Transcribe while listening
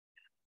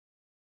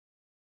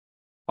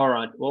All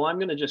right. Well, I'm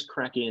going to just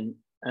crack in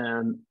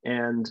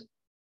and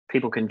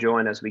people can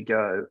join as we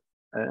go.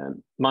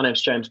 My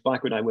name's James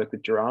Blackwood. I work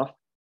with Giraffe.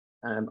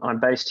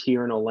 I'm based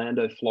here in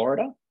Orlando,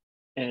 Florida,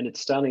 and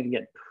it's starting to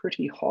get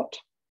pretty hot.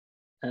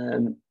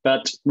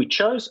 But I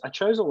chose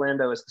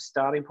Orlando as the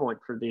starting point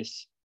for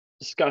this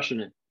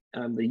discussion.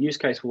 The use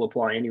case will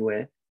apply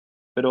anywhere,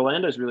 but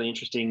Orlando is really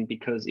interesting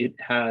because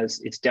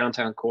its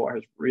downtown core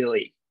has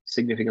really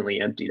significantly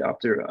emptied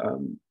after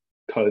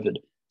COVID.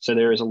 So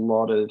there is a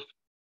lot of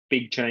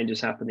big changes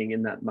happening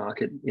in that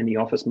market, in the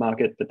office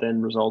market, but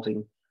then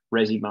resulting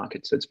resi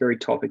market. So it's very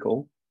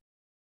topical.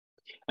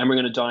 And we're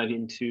going to dive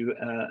into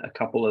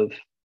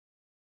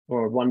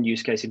one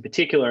use case in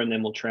particular, and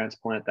then we'll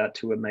transplant that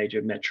to a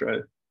major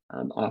metro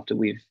after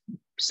we've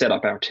set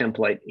up our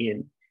template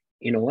in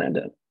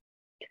Orlando.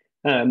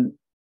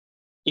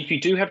 If you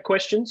do have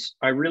questions,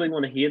 I really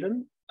want to hear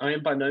them. I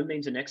am by no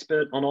means an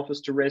expert on office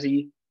to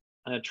resi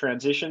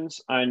transitions,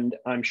 and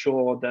I'm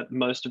sure that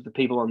most of the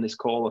people on this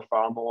call are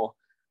far more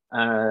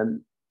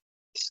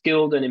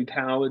skilled and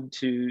empowered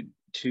to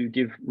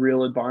give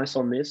real advice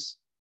on this.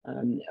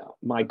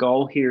 My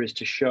goal here is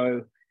to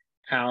show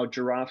how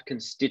Giraffe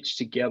can stitch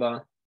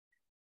together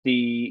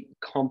the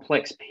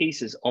complex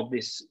pieces of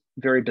this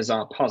very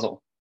bizarre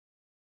puzzle.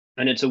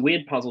 And it's a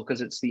weird puzzle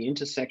because it's the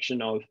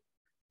intersection of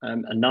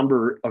a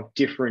number of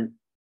different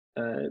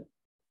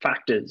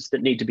factors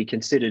that need to be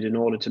considered in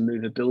order to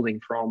move a building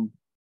from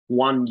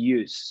one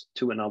use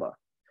to another.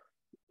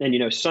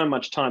 And so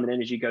much time and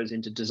energy goes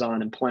into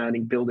design and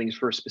planning buildings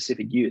for a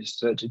specific use.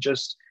 So to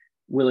just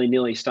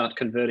willy-nilly start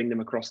converting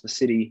them across the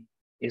city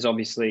is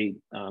obviously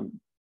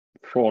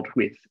fraught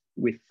with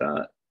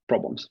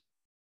problems.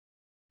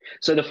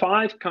 So the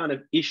 5 kind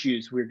of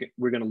issues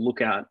we're going to look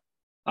at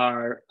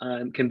are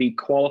can be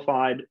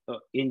qualified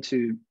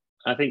into,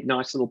 I think,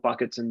 nice little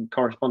buckets and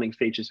corresponding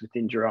features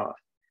within Giraffe.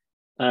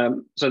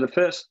 So the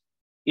first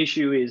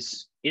issue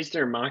is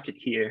there a market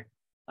here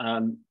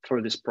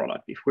for this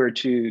product? If we're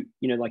to,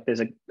 like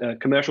there's a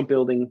commercial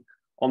building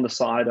on the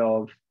side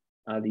of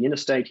the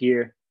interstate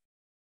here,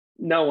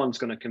 no one's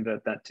going to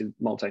convert that to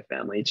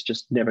multifamily. It's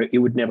just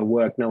it would never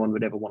work. No one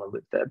would ever want to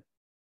live there.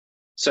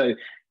 So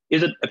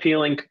is it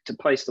appealing to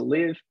place to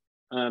live?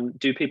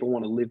 Do people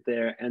want to live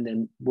there? And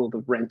then will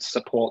the rent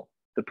support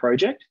the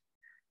project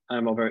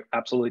of an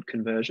absolute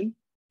conversion?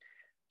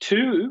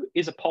 2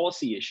 is a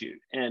policy issue.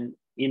 And,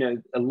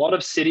 a lot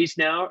of cities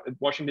now,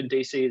 Washington,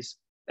 D.C. has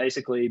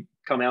basically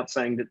come out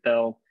saying that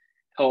they'll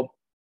help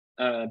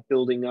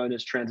building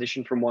owners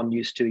transition from one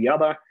use to the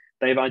other.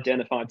 They've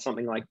identified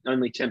something like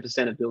only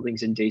 10% of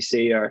buildings in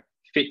DC are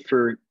fit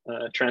for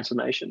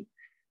transformation.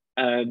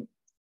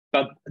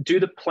 But do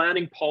the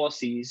planning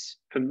policies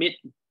permit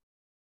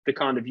the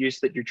kind of use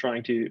that you're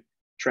trying to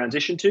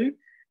transition to?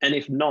 And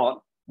if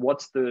not,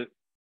 what's the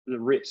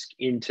risk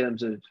in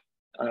terms of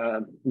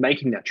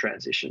making that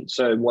transition?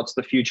 So what's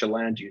the future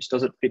land use?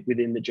 Does it fit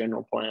within the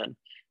general plan?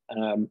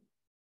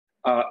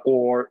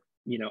 Or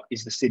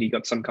is the city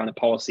got some kind of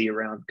policy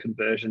around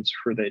conversions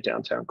for their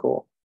downtown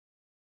core?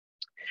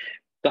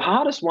 The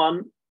hardest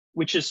one,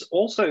 which is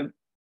also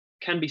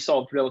can be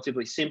solved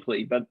relatively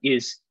simply, but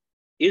is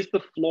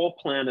the floor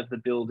plan of the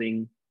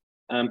building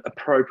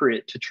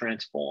appropriate to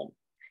transform?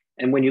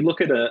 And when you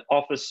look at an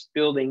office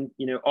building,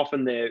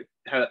 often they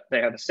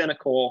have a center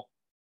core,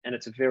 and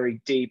it's a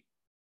very deep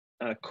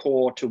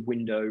core to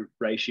window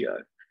ratio,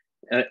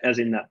 as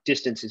in that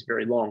distance is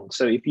very long.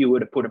 So if you were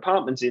to put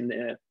apartments in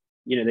there,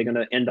 they're going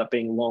to end up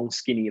being long,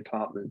 skinny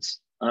apartments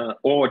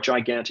or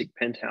gigantic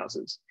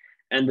penthouses.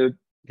 And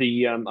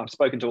I've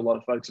spoken to a lot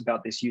of folks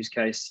about this use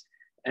case,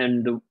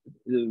 and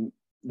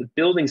the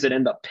buildings that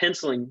end up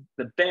penciling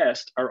the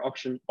best are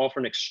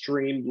often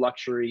extreme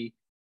luxury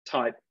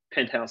type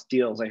penthouse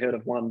deals. I heard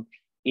of one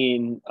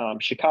in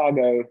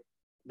Chicago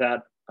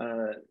that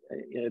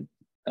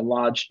a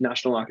large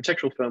national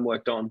architectural firm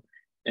worked on,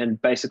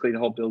 and basically the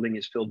whole building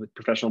is filled with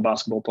professional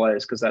basketball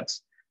players because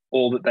that's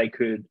all that they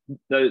could.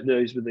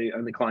 Those were the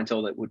only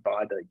clientele that would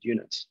buy the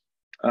units.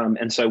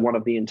 And so one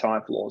of the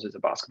entire floors is a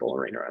basketball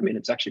arena. I mean,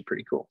 it's actually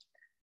pretty cool.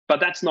 But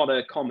that's not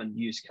a common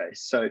use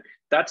case. So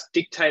that's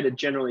dictated,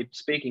 generally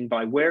speaking,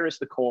 by where is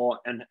the core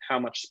and how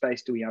much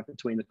space do we have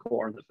between the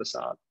core and the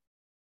facade.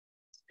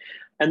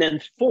 And then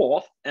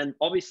 4th, and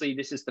obviously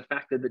this is the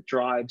factor that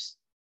drives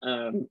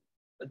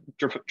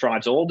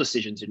all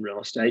decisions in real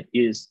estate,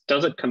 is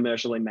does it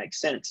commercially make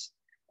sense?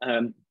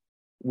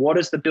 What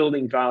is the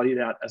building valued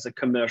at as a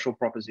commercial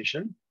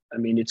proposition? I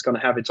mean, it's going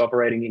to have its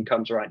operating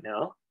incomes right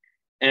now.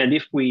 And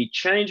if we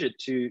change it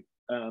to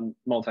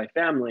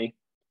multifamily,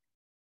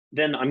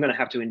 then I'm going to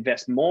have to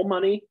invest more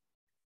money.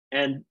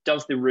 And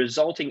does the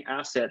resulting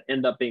asset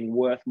end up being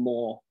worth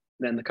more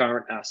than the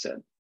current asset?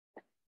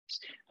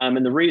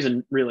 And the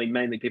reason really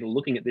mainly people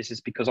looking at this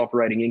is because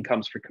operating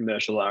incomes for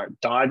commercial are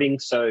diving.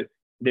 So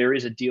there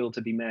is a deal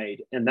to be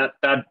made. And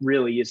that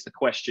really is the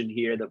question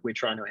here that we're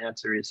trying to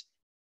answer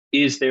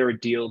is there a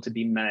deal to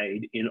be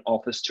made in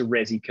office to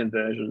resi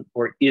conversion,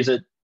 or is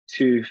it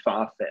too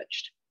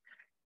far-fetched?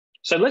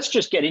 So let's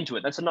just get into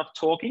it. That's enough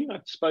talking.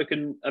 I've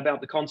spoken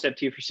about the concept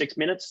here for 6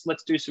 minutes.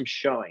 Let's do some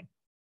showing.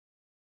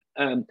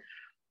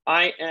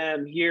 I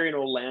am here in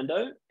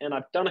Orlando, and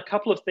I've done a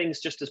couple of things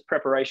just as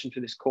preparation for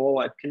this call.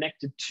 I've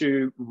connected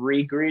to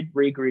Regrid.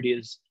 Regrid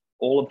is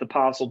all of the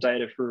parcel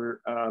data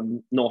for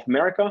North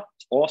America.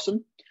 It's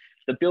awesome.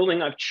 The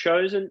building I've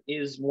chosen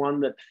is one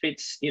that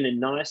fits in a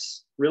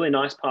nice, really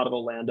nice part of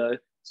Orlando,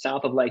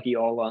 south of Lake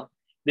Eola.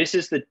 This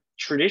is the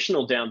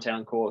traditional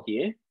downtown core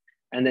here.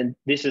 And then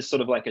this is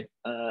sort of like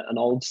an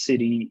old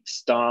city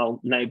style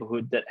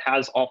neighborhood that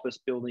has office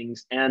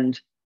buildings and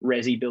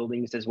resi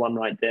buildings. There's one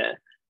right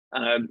there.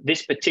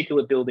 This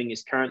particular building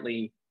is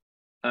currently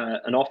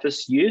an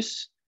office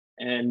use.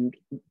 And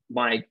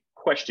my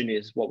question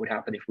is, what would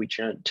happen if we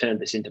turn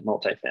this into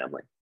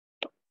multifamily?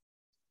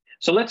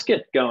 So let's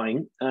get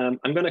going. I'm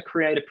going to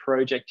create a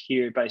project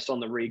here based on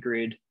the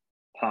Regrid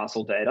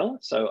parcel data.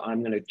 So I'm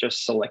going to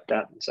just select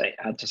that and say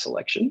add to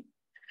selection.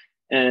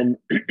 And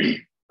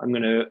I'm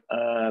going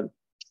to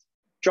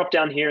drop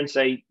down here and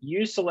say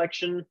use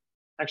selection.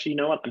 Actually, you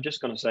know what? I'm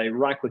just going to say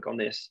right click on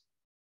this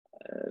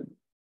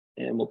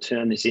and we'll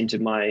turn this into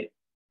my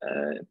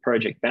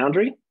project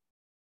boundary.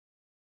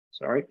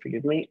 Sorry,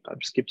 forgive me.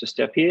 I've skipped a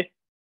step here.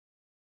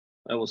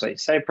 I will say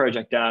save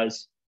project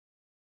as,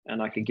 and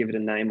I can give it a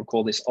name. We'll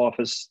call this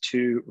office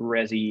to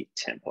resi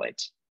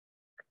template.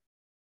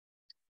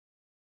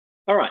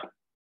 All right,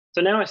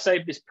 so now I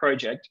saved this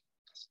project.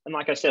 And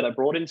like I said, I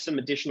brought in some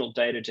additional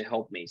data to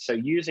help me. So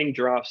using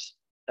Giraffe's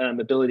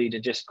ability to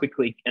just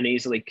quickly and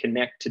easily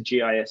connect to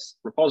GIS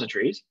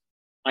repositories,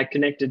 I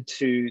connected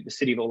to the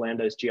City of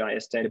Orlando's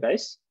GIS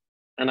database,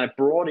 and I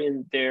brought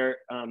in their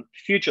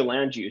future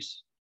land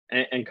use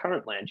and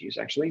current land use,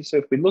 actually. So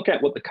if we look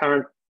at what the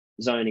current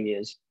zoning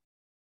is,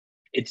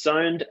 it's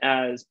zoned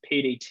as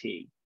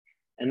PDT,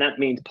 and that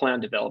means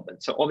planned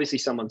development. So obviously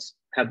someone's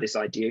had this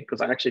idea,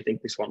 because I actually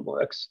think this one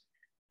works.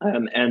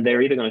 And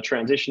they're either going to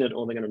transition it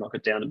or they're going to knock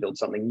it down and build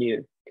something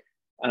new.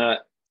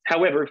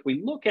 However, if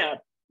we look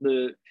at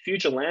the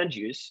future land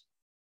use,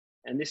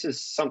 and this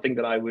is something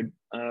that I would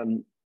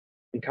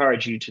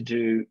encourage you to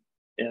do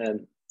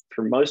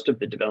for most of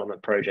the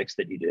development projects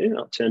that you do,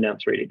 I'll turn down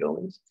 3D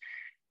buildings,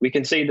 we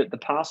can see that the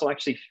parcel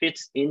actually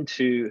fits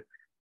into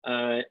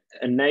a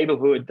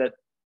neighborhood that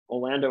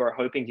Orlando are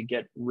hoping to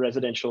get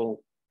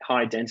residential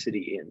high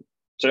density in.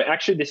 So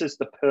actually, this is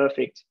the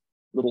perfect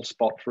little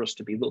spot for us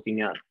to be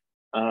looking at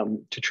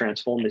to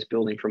transform this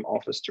building from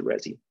office to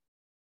resi.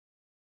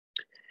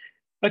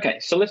 Okay,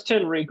 so let's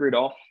turn Regrid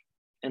off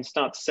and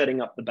start setting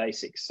up the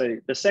basics. So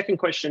the second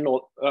question,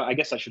 or I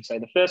guess I should say,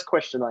 the first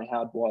question I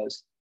had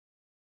was,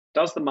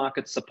 does the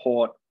market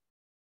support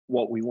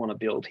what we want to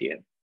build here?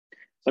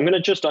 So I'm going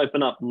to just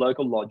open up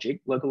Local Logic.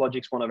 Local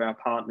Logic's one of our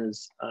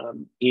partners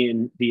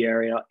in the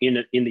area,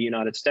 in the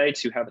United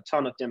States, who have a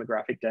ton of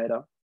demographic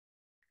data.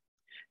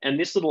 And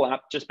this little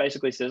app just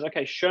basically says,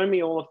 okay, show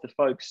me all of the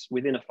folks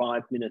within a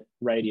 5-minute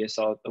radius,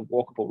 of a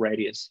walkable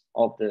radius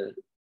of the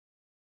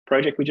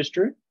project we just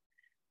drew.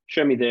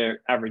 Show me their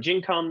average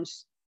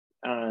incomes,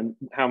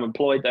 how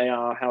employed they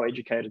are, how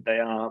educated they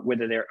are,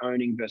 whether they're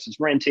owning versus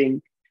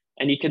renting.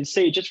 And you can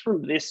see just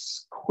from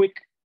this quick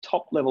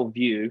top level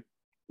view,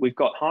 we've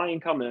got high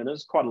income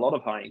earners, quite a lot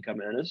of high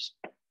income earners,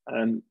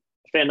 a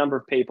fair number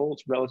of people,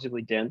 it's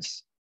relatively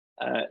dense.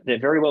 They're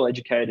very well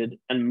educated,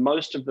 and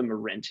most of them are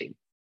renting.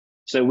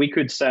 So we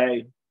could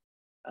say,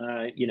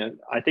 you know,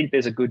 I think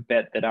there's a good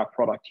bet that our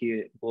product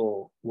here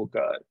will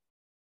go.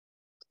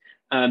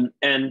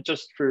 And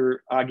just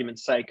for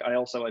argument's sake, I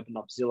also opened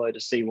up Zillow to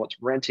see what's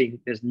renting.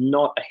 There's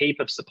not a heap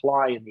of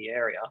supply in the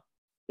area.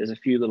 There's a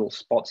few little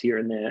spots here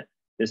and there.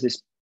 There's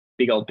this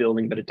big old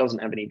building, but it doesn't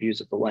have any views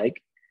of the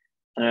lake.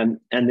 And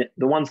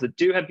the ones that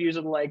do have views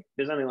of the lake,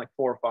 there's only like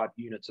 4 or 5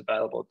 units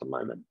available at the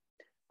moment.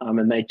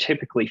 And they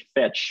typically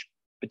fetch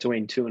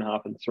between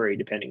 2.5 and 3,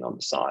 depending on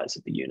the size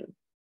of the unit.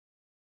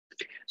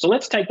 So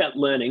let's take that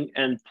learning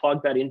and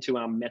plug that into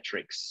our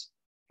metrics.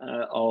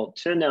 I'll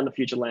turn down the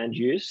future land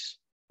use,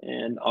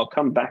 and I'll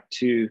come back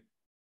to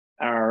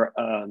our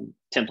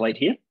template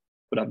here,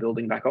 put our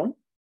building back on.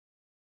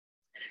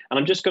 And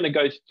I'm just going to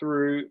go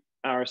through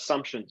our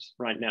assumptions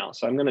right now.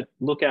 So I'm going to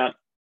look at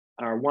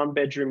our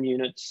 1-bedroom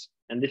units,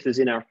 and this is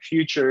in our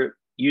future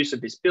use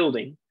of this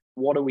building.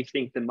 What do we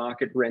think the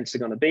market rents are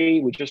going to be?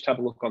 We just have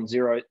a look on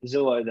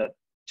Zillow that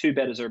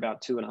 2-bedders are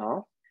about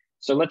 2.5.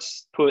 So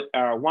let's put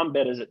our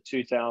 1-bedders at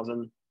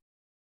 2,000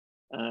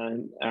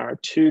 and our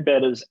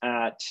 2-bedders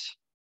at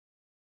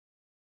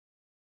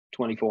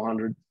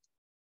 2,400.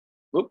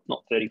 Whoop,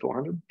 not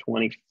 3,400,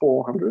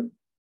 2,400.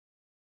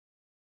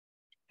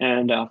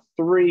 And our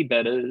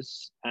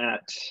 3-bedders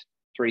at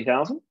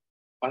 3,000.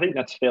 I think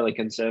that's fairly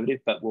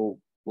conservative, but we'll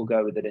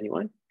go with it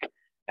anyway.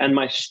 And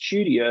my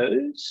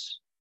studios,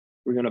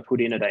 we're going to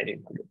put in at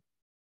 1,800.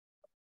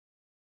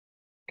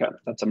 Okay,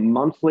 that's a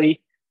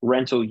monthly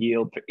rental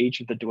yield for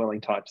each of the dwelling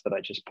types that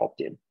I just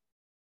popped in.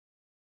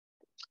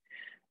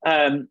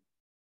 And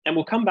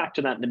we'll come back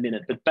to that in a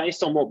minute, but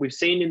based on what we've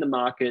seen in the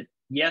market,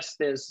 yes,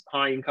 there's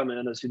high income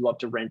earners who love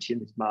to rent in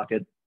this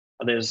market.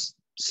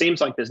 Seems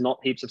like there's not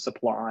heaps of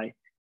supply.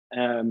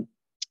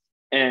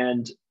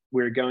 and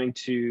we're going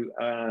to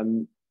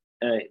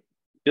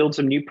build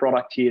some new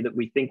product here that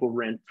we think will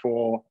rent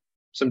for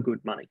some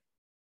good money.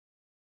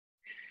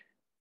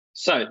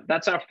 So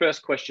that's our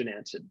first question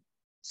answered.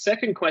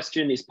 Second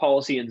question is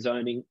policy and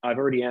zoning. I've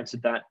already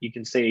answered that. You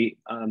can see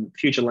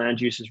future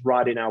land use is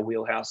right in our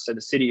wheelhouse. So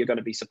the city are going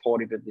to be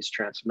supportive of this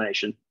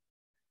transformation.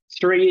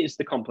 3 is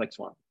the complex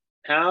one.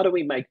 How do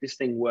we make this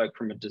thing work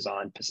from a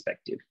design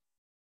perspective?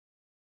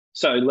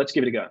 So let's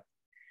give it a go.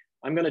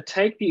 I'm going to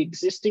take the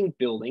existing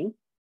building,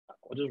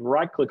 I'll just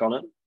right click on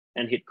it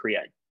and hit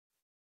create.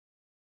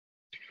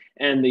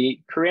 And the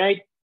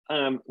create,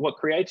 what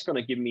create's going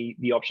to give me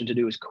the option to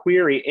do is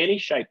query any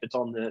shape that's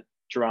on the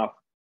Giraffe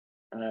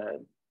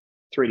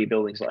 3D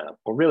buildings layout,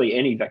 or really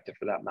any vector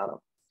for that matter.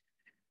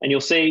 And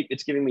you'll see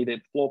it's giving me the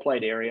floor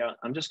plate area.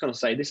 I'm just going to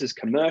say this is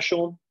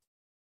commercial.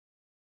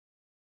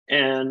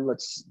 And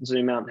let's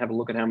zoom out and have a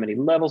look at how many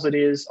levels it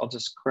is. I'll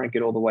just crank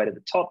it all the way to the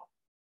top.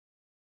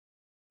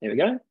 There we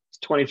go. It's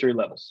 23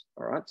 levels.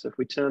 All right. So if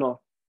we turn off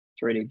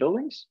 3D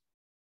buildings,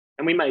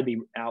 and we may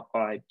be out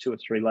by 2 or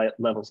 3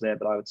 levels there,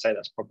 but I would say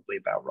that's probably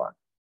about right.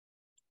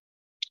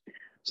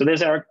 So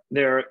there's our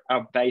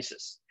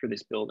basis for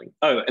this building.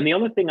 Oh, and the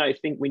other thing I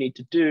think we need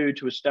to do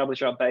to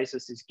establish our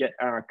basis is get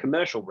our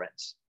commercial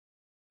rents.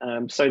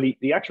 So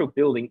the actual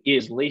building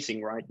is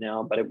leasing right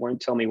now, but it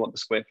won't tell me what the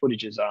square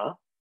footages are.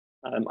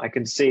 I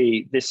can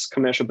see this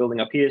commercial building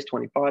up here is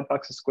 $25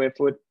 a square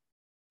foot.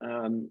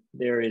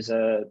 There is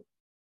a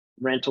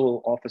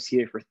rental office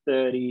here for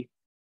 30.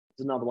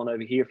 There's another one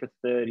over here for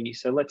 30.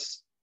 So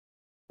let's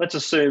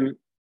assume,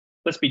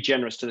 let's be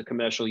generous to the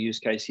commercial use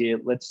case here.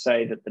 Let's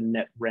say that the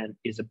net rent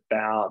is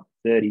about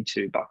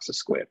 $32 a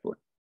square foot.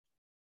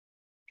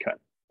 Okay.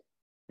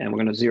 And we're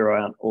going to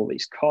zero out all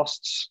these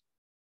costs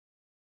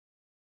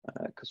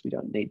because we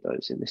don't need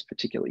those in this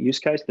particular use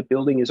case. The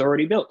building is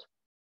already built.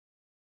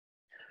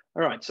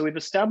 All right, so we've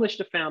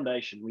established a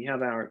foundation. We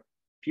have our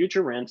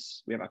future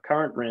rents, we have our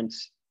current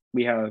rents,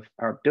 we have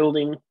our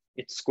building,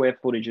 its square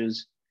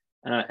footages,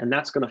 and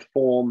that's going to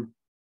form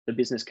the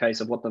business case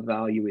of what the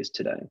value is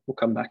today. We'll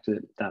come back to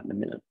that in a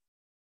minute.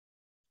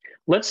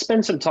 Let's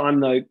spend some time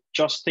though,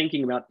 just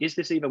thinking about, is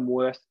this even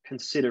worth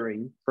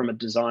considering from a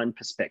design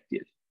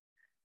perspective?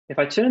 If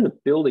I turn the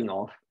building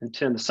off and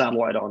turn the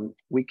satellite on,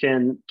 we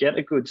can get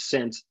a good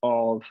sense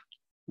of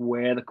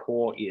where the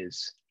core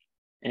is.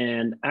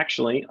 And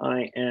actually,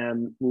 I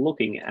am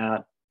looking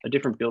at a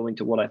different building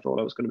to what I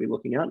thought I was going to be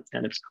looking at,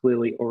 and it's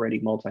clearly already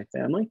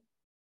multifamily.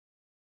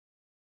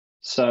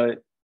 So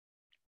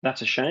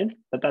that's a shame,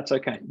 but that's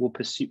okay. We'll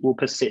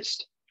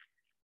persist.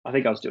 I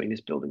think I was doing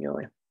this building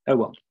earlier. Oh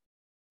well.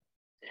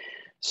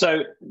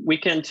 So we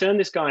can turn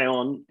this guy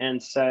on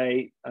and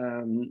say,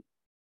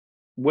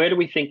 where do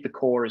we think the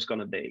core is going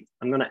to be?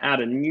 I'm going to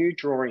add a new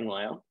drawing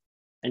layer.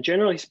 And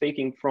generally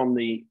speaking, from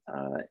the,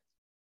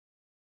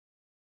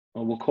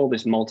 well, we'll call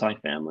this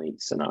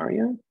multifamily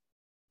scenario.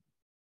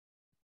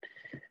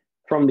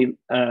 From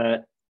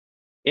the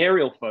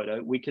aerial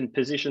photo, we can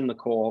position the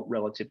core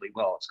relatively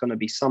well. It's going to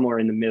be somewhere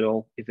in the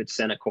middle if it's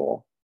center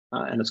core,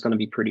 and it's going to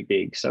be pretty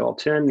big. So I'll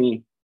turn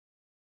the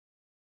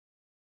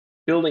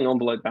building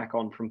envelope back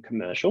on from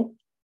commercial,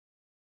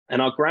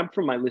 and I'll grab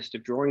from my list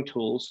of drawing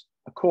tools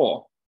a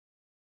core.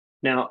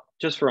 Now,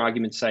 just for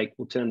argument's sake,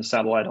 we'll turn the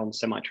satellite on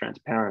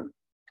semi-transparent,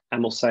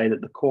 and we'll say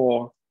that the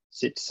core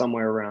sits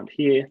somewhere around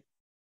here,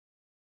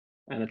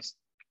 and it's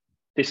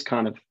this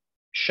kind of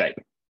shape.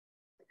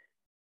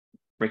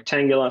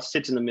 Rectangular,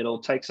 sits in the middle,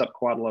 takes up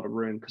quite a lot of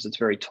room because it's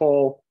very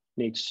tall,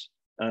 needs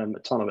a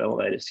ton of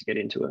elevators to get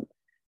into it.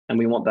 And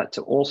we want that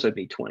to also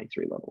be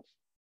 23 levels.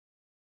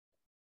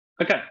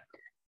 Okay,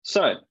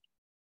 so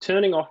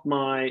turning off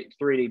my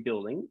 3D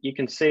building, you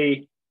can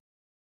see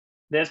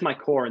there's my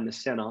core in the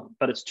center,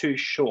 but it's too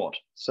short.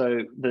 So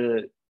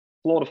the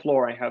floor to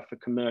floor I have for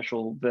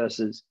commercial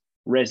versus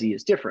resi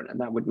is different, and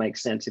that would make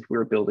sense if we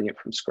were building it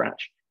from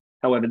scratch.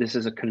 However, this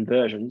is a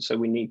conversion, so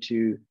we need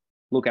to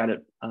look at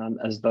it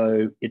as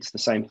though it's the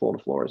same floor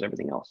to floor as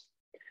everything else.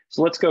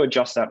 So let's go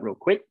adjust that real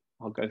quick.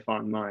 I'll go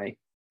find my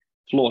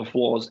floor to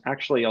floors.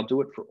 Actually, I'll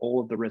do it for all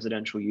of the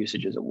residential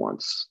usages at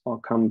once. I'll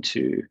come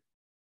to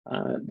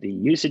the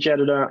usage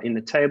editor in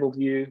the table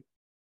view.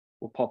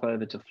 We'll pop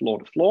over to floor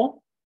to floor.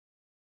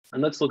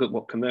 And let's look at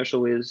what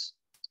commercial is.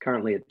 It's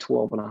currently at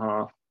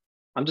 12.5.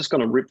 I'm just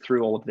going to rip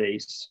through all of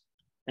these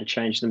and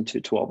change them to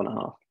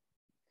 12.5.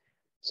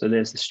 So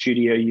there's the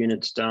studio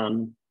units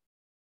done.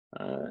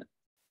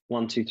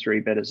 1, 2,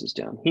 3 bedders is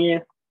down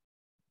here.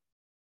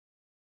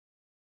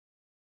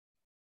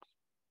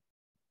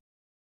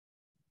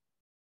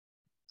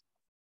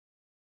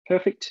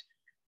 Perfect.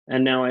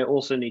 And now I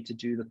also need to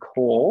do the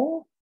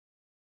core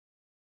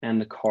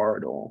and the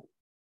corridor.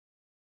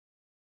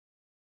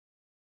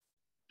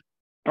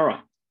 All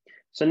right,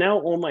 so now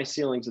all my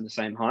ceilings are the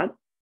same height.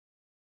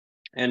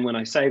 And when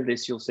I save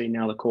this, you'll see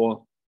now the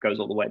core goes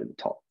all the way to the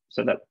top.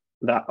 So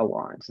that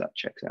aligns, that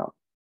checks out.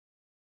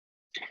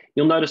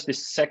 You'll notice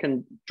this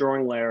second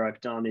drawing layer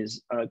I've done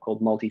is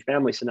called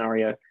multifamily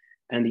scenario,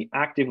 and the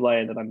active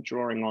layer that I'm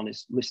drawing on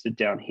is listed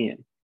down here.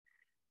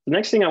 The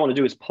next thing I want to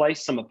do is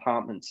place some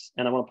apartments,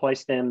 and I want to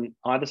place them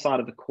either side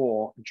of the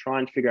core and try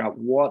and figure out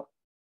what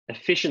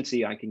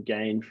efficiency I can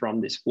gain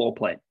from this floor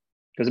plate.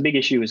 Because a big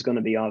issue is going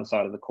to be either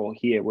side of the core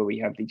here, where we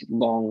have these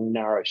long,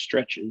 narrow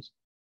stretches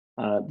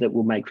that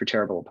will make for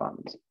terrible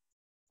apartments.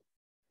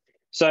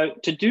 So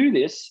to do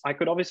this, I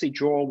could obviously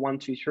draw 1,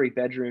 2, 3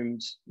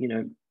 bedrooms,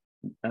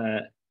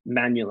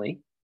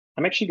 manually.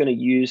 I'm actually going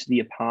to use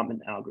the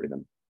apartment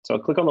algorithm. So I'll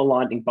click on the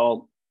lightning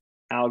bolt,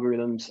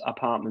 algorithms,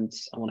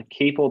 apartments. I want to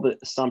keep all the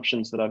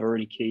assumptions that I've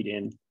already keyed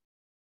in.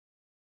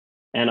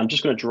 And I'm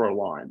just going to draw a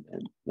line.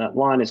 And that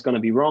line is going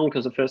to be wrong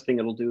because the first thing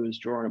it'll do is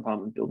draw an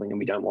apartment building, and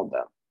we don't want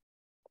that.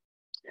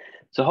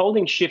 So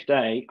holding Shift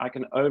A, I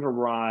can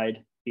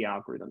override the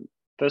algorithm.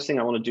 First thing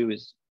I want to do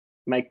is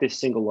make this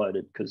single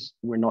loaded because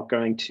we're not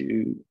going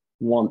to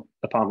want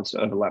apartments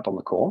to overlap on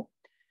the core.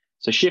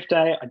 So Shift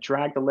A, I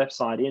drag the left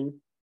side in.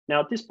 Now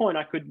at this point,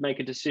 I could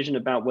make a decision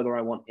about whether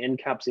I want end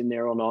caps in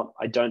there or not.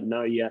 I don't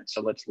know yet,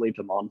 so let's leave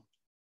them on.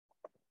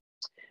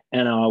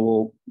 And I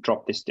will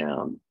drop this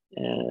down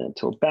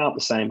to about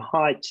the same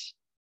height.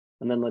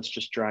 And then let's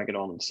just drag it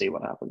on and see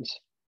what happens.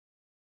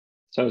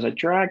 So as I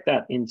drag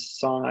that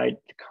inside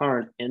the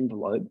current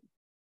envelope, you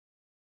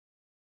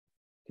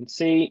can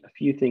see a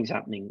few things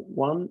happening.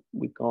 One,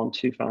 we've gone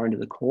too far into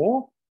the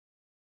core.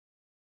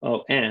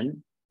 Oh,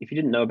 and if you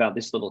didn't know about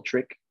this little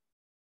trick,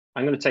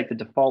 I'm going to take the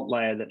default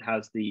layer that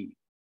has the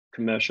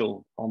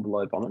commercial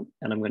envelope on it,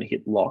 and I'm going to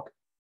hit lock.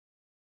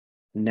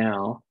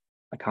 Now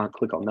I can't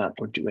click on that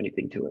or do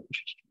anything to it,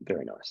 which is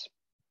very nice.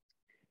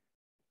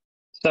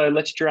 So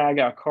let's drag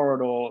our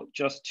corridor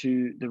just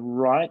to the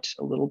right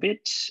a little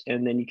bit,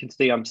 and then you can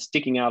see I'm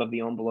sticking out of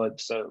the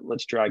envelope. So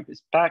let's drag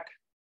this back.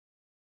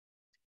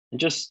 And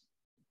just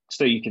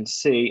so you can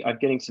see, I'm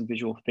getting some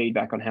visual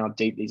feedback on how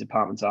deep these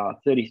apartments are.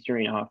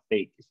 33.5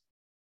 feet is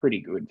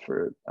pretty good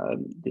for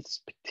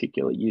this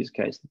particular use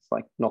case. It's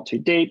like not too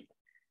deep.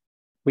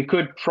 We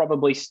could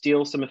probably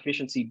steal some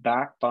efficiency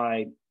back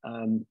by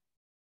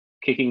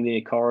kicking the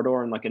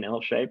corridor in like an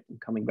L shape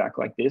and coming back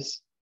like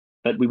this.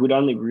 But we would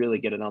only really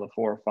get another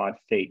 4 or 5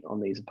 feet on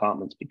these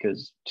apartments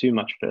because too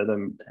much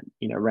further,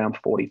 around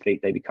 40 feet,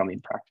 they become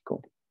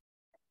impractical.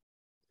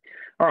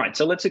 All right,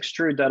 so let's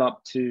extrude that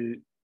up to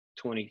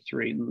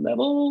 23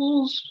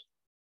 levels.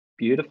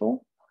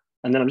 Beautiful.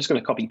 And then I'm just going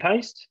to copy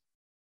paste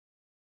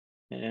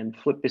and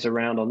flip this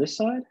around on this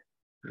side.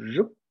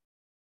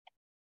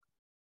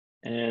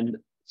 And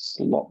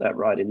slot that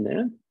right in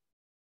there.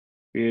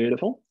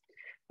 Beautiful.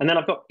 And then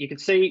you can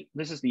see,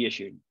 this is the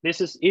issue.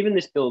 Even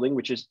this building,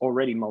 which is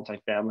already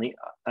multifamily,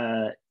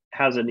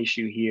 has an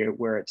issue here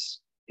where it's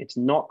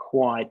not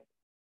quite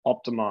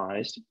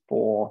optimized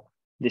for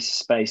this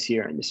space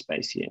here and this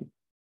space here.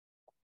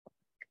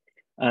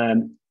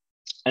 And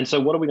so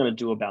what are we going to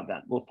do about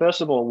that? Well,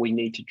 first of all, we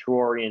need to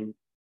draw in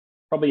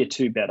probably a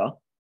 2-bedder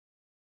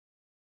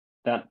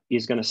that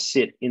is going to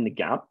sit in the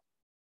gap,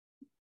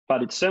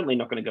 but it's certainly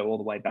not going to go all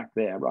the way back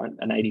there, right?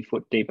 An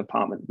 80-foot deep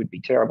apartment would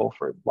be terrible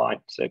for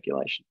light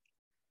circulation.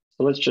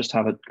 So let's just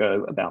have it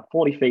go about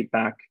 40 feet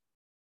back,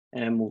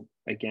 and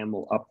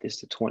we'll up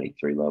this to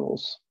 23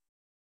 levels.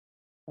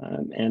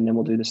 And then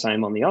we'll do the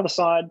same on the other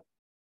side.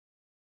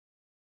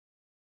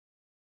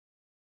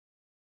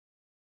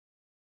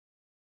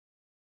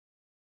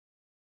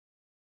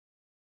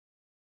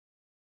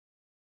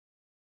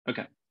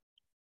 Okay.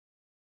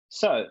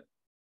 So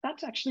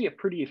that's actually a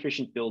pretty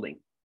efficient building.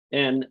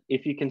 And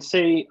if you can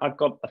see, I've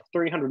got a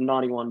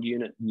 391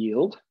 unit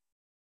yield.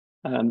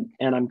 And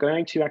I'm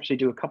going to actually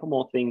do a couple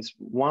more things.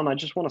 One, I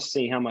just want to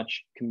see how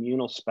much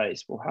communal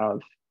space we'll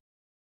have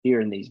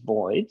here in these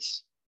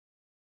voids.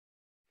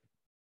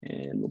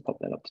 And we'll pop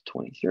that up to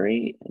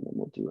 23, and then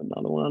we'll do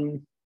another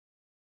one.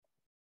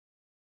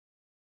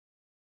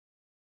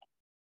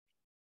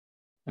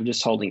 I'm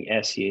just holding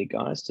S here,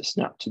 guys, to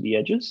snap to the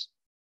edges,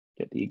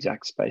 get the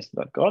exact space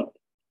that I've got.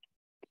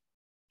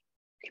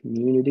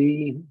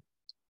 Community,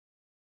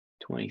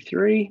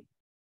 23.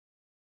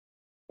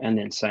 And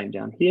then same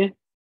down here.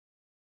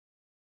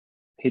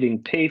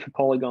 Hitting P for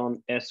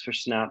polygon, S for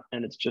snap,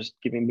 and it's just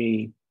giving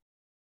me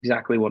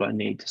exactly what I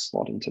need to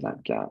slot into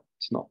that gap.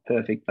 It's not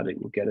perfect, but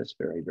it will get us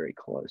very, very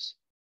close.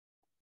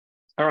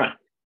 All right.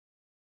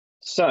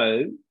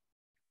 So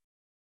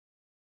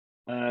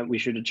we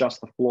should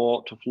adjust the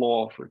floor to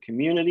floor for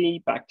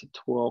community back to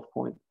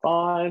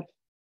 12.5.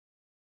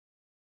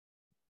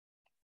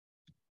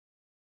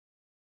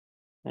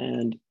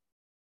 And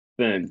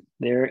boom,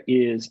 there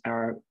is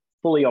our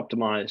fully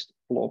optimized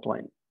floor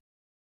plane.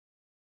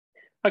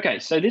 Okay,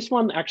 so this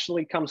one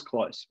actually comes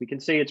close. We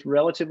can see it's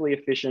relatively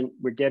efficient.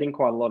 We're getting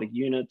quite a lot of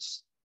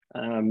units.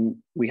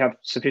 We have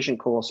sufficient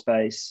core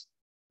space.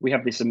 We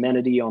have this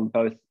amenity on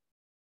both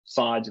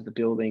sides of the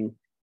building.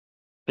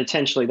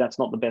 Potentially, that's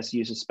not the best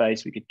use of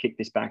space. We could kick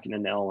this back in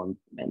an L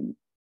and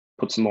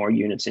put some more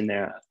units in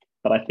there,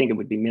 but I think it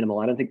would be minimal.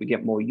 I don't think we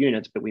get more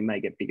units, but we may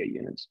get bigger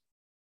units.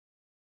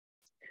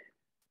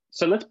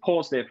 So let's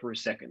pause there for a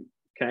second.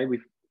 Okay,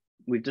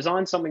 we've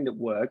designed something that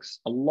works.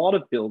 A lot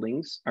of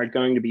buildings are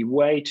going to be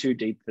way too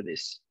deep for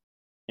this.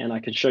 And I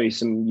can show you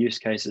some use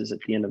cases at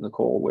the end of the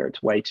call where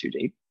it's way too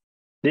deep.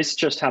 This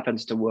just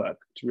happens to work.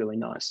 It's really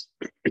nice.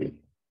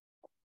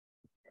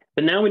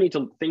 But now we need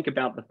to think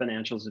about the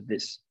financials of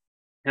this.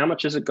 How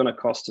much is it going to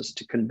cost us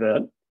to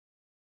convert?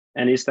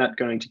 And is that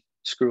going to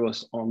screw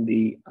us on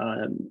the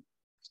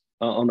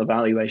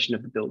valuation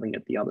of the building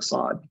at the other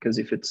side? Because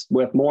if it's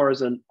worth more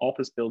as an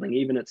office building,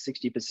 even at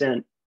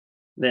 60%,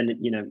 then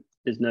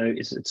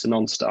it's a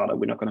non-starter.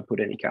 We're not going to put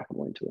any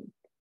capital into it.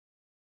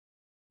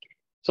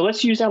 So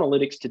let's use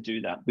analytics to do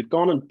that. We've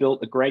gone and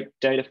built a great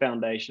data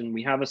foundation.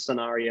 We have a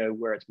scenario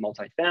where it's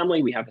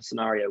multifamily. We have a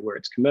scenario where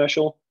it's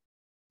commercial.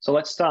 So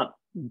let's start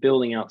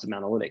building out some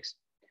analytics.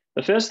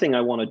 The first thing I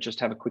want to just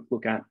have a quick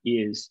look at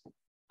is,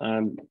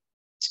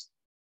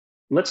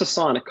 let's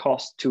assign a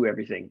cost to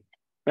everything.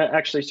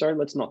 Actually, sorry,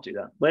 let's not do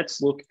that.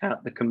 Let's look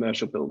at the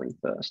commercial building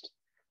first.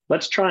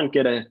 Let's try and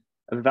get a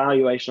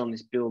valuation on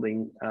this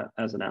building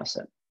as an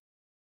asset.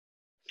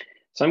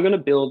 So I'm going to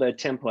build a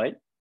template,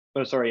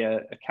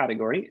 a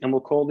category, and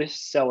we'll call this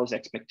seller's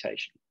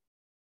expectation.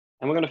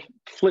 And we're going to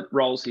flip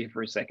roles here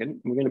for a second.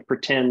 We're going to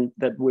pretend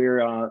that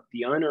we're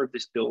the owner of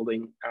this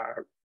building.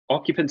 Our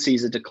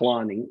occupancies are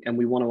declining, and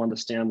we want to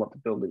understand what the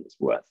building is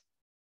worth.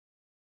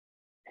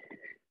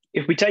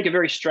 If we take a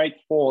very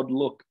straightforward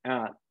look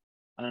at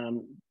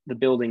the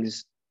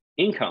building's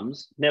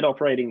incomes, net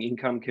operating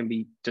income can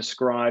be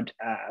described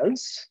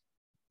as,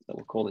 so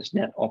we'll call this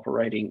net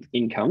operating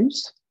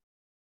incomes.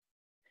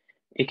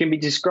 It can be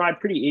described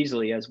pretty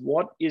easily as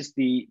what is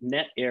the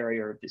net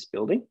area of this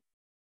building?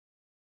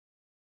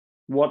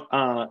 What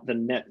are the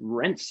net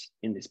rents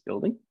in this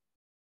building?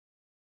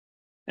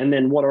 And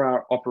then what are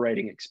our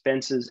operating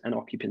expenses and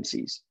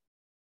occupancies?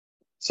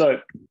 So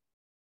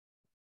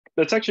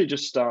let's actually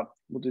just start.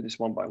 We'll do this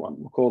one by one.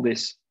 We'll call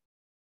this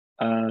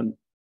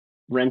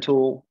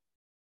potential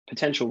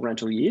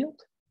rental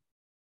yield.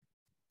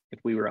 If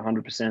we were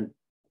 100%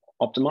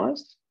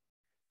 optimized,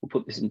 we'll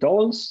put this in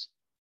dollars,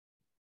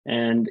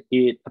 and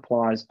it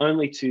applies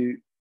only to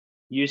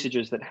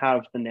usages that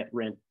have the net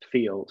rent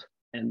field.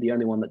 And the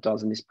only one that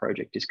does in this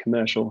project is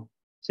commercial.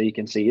 So you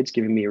can see it's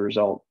giving me a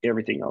result.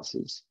 Everything else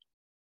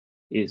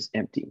is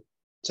empty.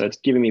 So it's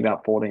giving me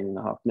about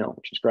 14.5 mil,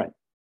 which is great.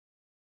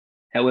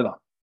 However,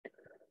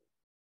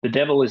 the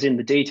devil is in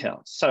the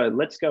details. So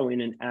let's go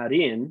in and add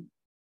in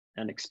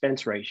an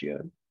expense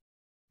ratio.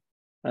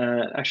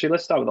 Actually,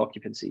 let's start with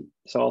occupancy.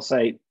 So I'll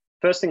say,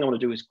 first thing I want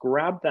to do is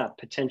grab that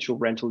potential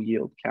rental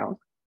yield count,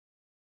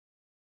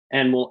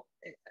 and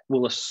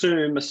we'll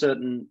assume a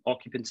certain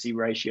occupancy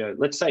ratio.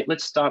 Let's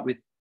start with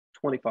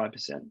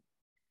 25%.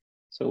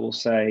 So we'll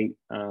say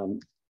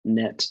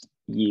net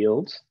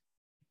yield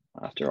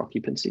after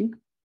occupancy,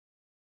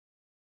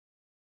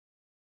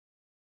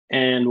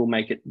 and we'll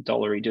make it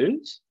dollary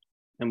dues.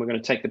 And we're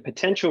going to take the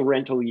potential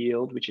rental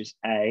yield, which is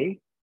A,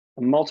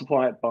 and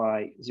multiply it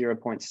by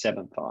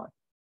 0.75.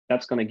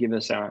 That's going to give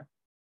us our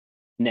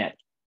net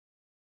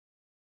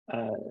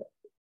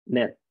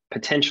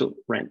potential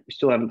rent. We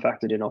still haven't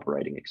factored in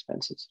operating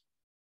expenses.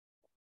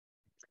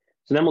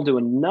 So then we'll do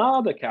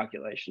another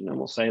calculation, and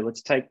we'll say,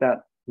 let's take that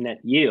net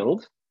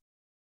yield,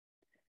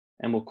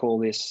 and we'll call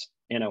this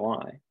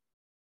NOI,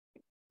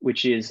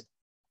 which is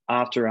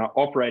after our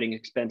operating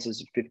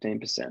expenses of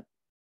 15%.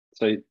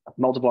 So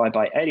multiply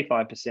by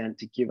 85%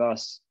 to give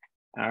us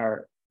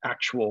our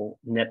actual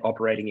net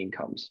operating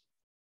incomes.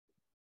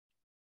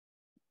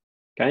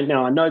 Okay,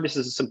 now I know this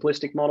is a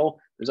simplistic model.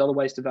 There's other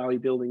ways to value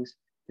buildings.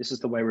 This is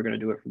the way we're going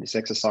to do it for this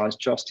exercise,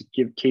 just to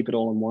keep it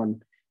all in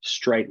one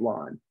straight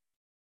line.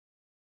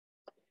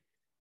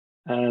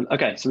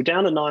 Okay, so we're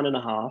down to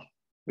 9.5,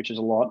 which is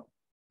a lot.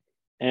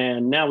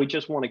 And now we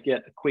just want to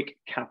get a quick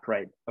cap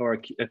rate,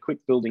 or a quick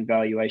building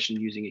valuation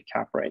using a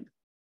cap rate.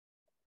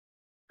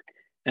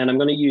 And I'm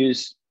going to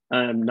use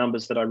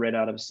numbers that I read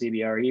out of a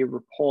CBRE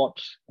report.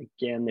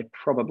 Again, they're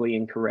probably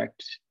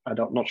incorrect. I'm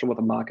not sure what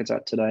the market's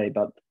at today,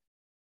 but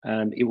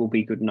it will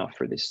be good enough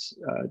for this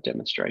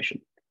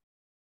demonstration.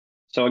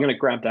 So I'm going to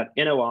grab that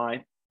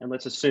NOI, and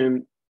let's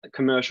assume that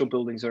commercial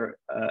buildings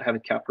have a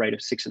cap rate of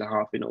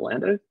 6.5 in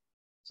Orlando.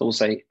 So we'll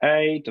say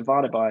A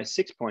divided by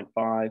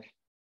 6.5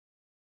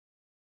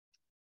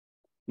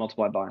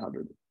 multiplied by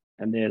 100.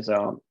 And there's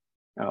our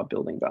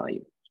building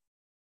value.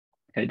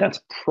 Okay, that's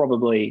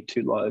probably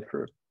too low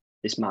for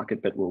this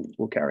market, but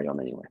we'll carry on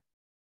anyway.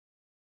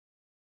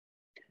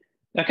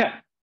 Okay,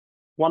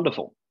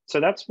 wonderful. So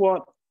that's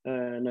what,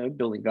 no,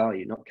 building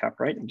value, not cap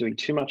rate. I'm doing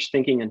too much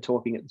thinking and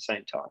talking at the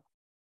same time.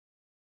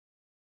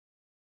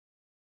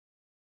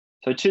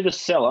 So to the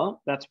seller,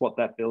 that's what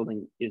that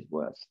building is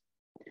worth.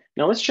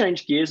 Now let's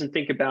change gears and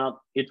think about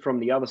it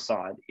from the other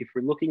side. If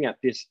we're looking at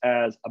this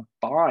as a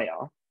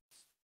buyer,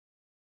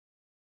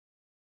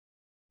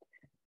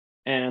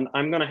 and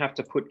I'm going to have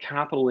to put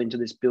capital into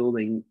this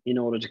building in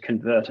order to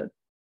convert it,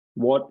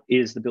 what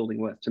is the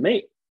building worth to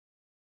me?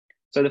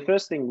 So the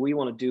first thing we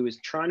want to do is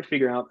try and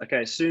figure out,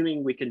 okay,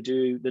 assuming we can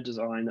do the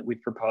design that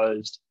we've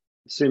proposed,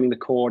 assuming the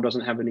core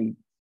doesn't have any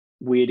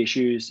weird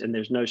issues and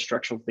there's no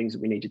structural things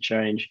that we need to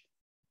change,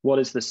 what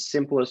is the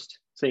simplest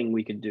thing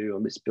we can do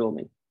on this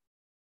building?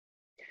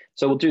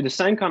 So we'll do the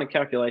same kind of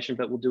calculation,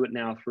 but we'll do it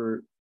now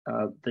for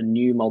the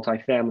new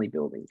multifamily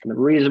building. And the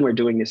reason we're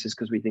doing this is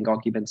because we think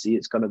occupancy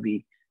is going to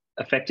be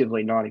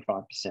effectively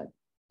 95%.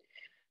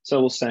 So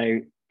we'll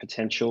say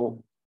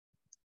potential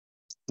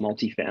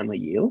multifamily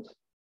yield.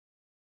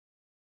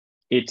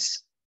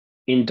 It's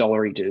in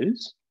dollary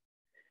dues.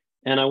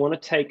 And I want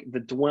to take the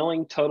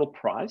dwelling total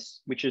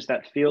price, which is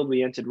that field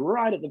we entered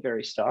right at the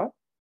very start,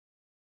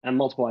 and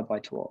multiply it by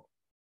 12.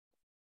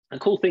 A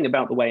cool thing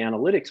about the way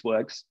analytics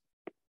works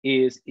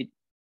is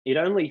it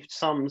only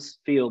sums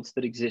fields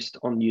that exist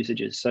on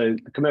usages. So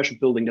the commercial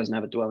building doesn't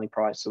have a dwelling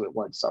price, so it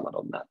won't sum it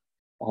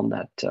on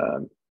that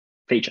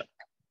feature.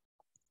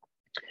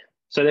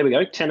 So there we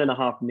go,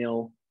 10.5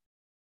 mil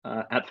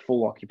at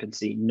full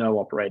occupancy, no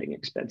operating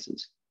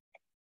expenses.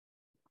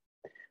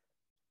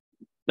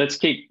 Let's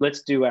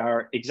do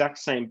our exact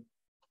same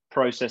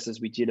process as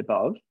we did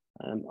above.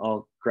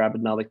 I'll grab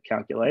another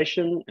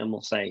calculation and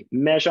we'll say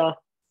measure,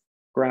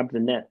 grab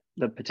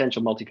the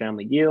potential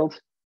multifamily yield,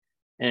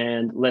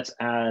 and let's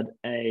add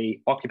a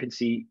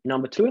occupancy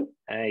number to it,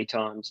 A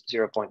times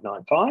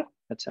 0.95.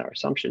 That's our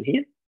assumption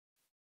here.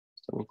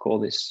 So we'll call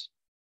this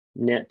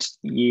net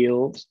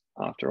yield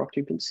after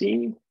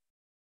occupancy.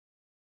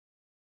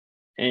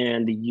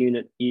 And the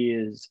unit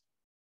is,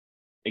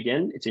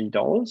 again, it's in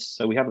dollars,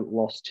 so we haven't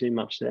lost too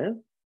much there.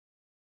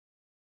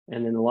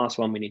 And then the last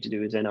one we need to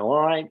do is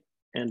NOI.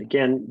 And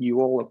again, you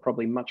all are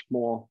probably much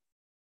more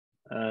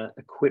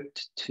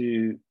equipped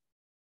to,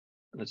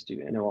 let's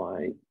do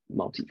NOI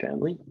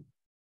multifamily,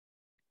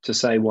 to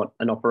say what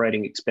an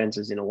operating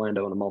expenses in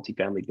Orlando on a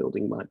multifamily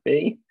building might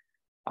be.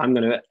 I'm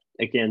going to,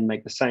 again,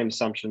 make the same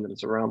assumption that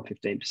it's around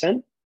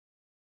 15%.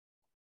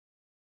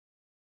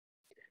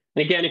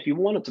 And again, if you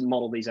wanted to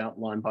model these out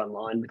line by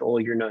line with all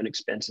your known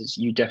expenses,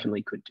 you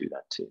definitely could do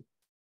that too.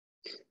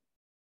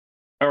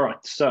 All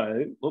right,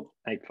 so,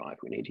 8.5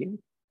 we need here.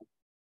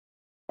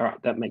 All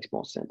right, that makes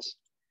more sense.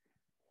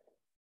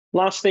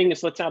 Last thing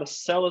is let's add a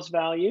seller's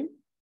value,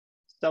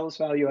 seller's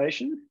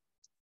valuation.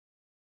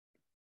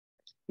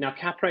 Now,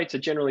 cap rates are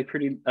generally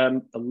pretty,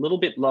 a little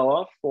bit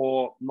lower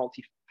for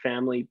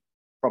multifamily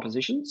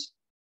propositions.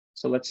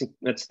 So let's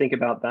think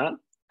about that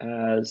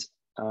as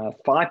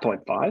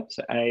 5.5,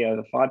 so A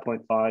over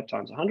 5.5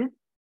 times 100.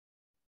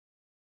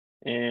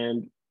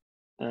 And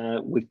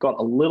we've got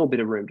a little bit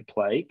of room to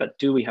play, but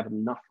do we have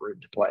enough room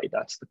to play?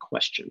 That's the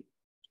question.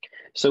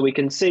 So we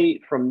can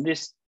see from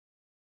this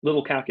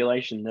little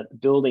calculation that the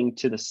building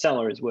to the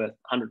seller is worth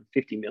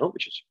 150 mil,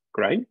 which is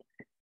great.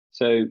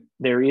 So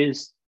there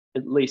is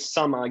at least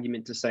some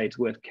argument to say it's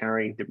worth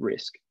carrying the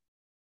risk.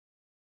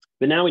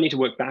 But now we need to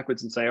work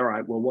backwards and say, all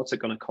right, well, what's it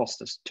going to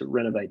cost us to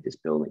renovate this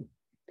building?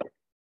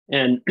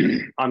 And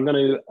I'm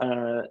going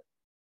to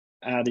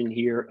add in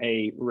here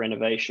a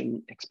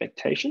renovation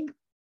expectation.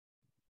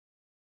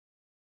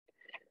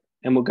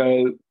 And we'll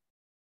go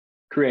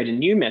create a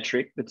new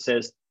metric that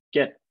says,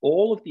 get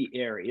all of the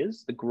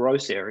areas, the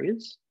gross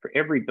areas for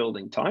every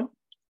building type,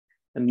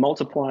 and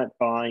multiply it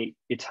by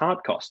its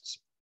hard costs,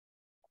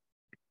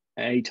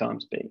 A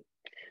times B.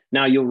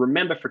 Now you'll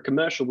remember for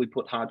commercial, we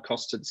put hard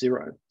costs at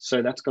 0.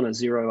 So that's going to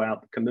zero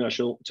out the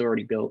commercial. It's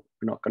already built.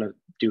 We're not going to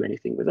do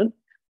anything with it.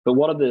 But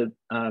what are the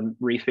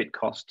refit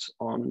costs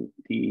on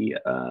the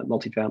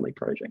multifamily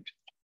project?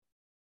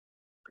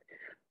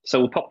 So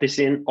we'll pop this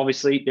in.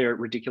 Obviously, they're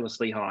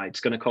ridiculously high.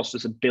 It's going to cost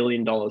us $1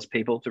 billion,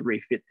 people, to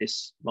refit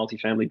this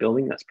multifamily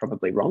building. That's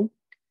probably wrong.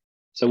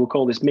 So we'll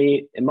call this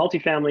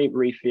multifamily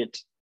refit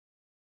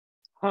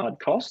hard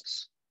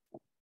costs.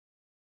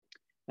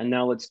 And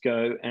now let's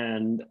go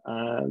and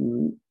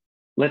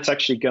let's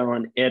actually go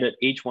and edit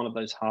each one of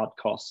those hard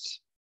costs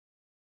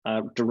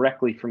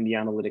directly from the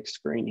analytics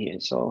screen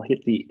here. So I'll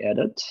hit the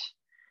edit.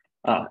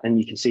 And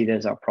you can see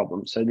there's our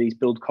problem. So these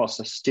build costs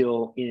are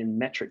still in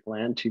metric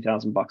land,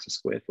 $2,000 a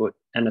square foot,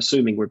 and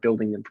assuming we're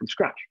building them from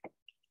scratch.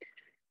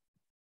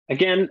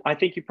 Again, I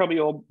think you're probably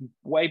all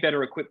way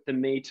better equipped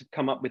than me to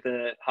come up with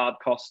a hard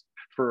cost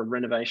for a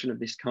renovation of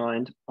this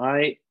kind.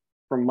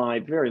 From my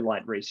very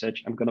light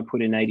research, I'm going to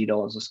put in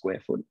 $80 a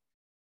square foot,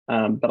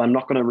 but I'm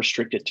not going to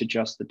restrict it to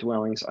just the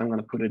dwellings. I'm going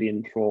to put it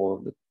in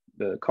for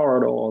the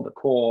corridor, the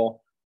core,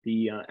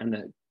 and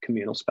the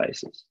communal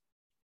spaces.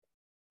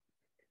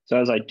 So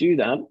as I do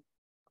that,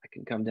 I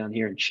can come down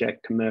here and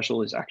check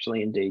commercial is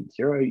actually indeed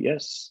 0.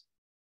 Yes.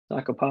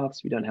 Cycle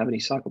paths. We don't have any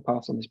cycle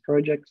paths on this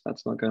project. So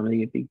that's not going to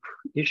be a big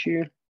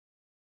issue.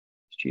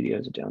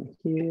 Studios are down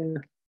here.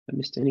 I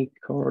missed any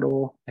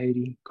corridor,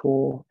 80,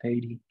 core,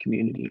 80,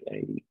 community,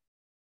 80.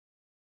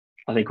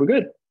 I think we're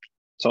good.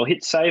 So I'll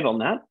hit save on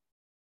that.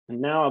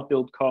 And now our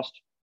build cost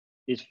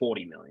is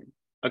 40 million.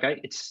 Okay,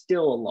 it's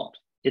still a lot.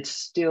 It's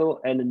still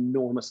an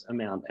enormous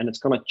amount, and it's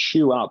going to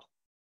chew up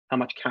how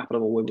much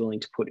capital we're willing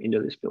to put into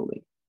this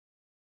building.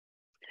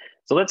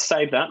 So let's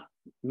save that.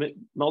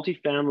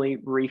 Multifamily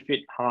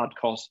refit hard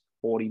cost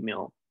 40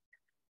 mil.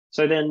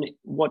 So then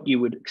what you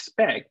would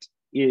expect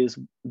is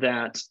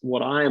that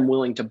what I am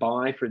willing to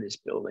buy for this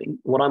building,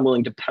 what I'm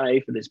willing to pay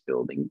for this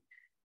building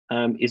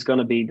is going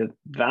to be the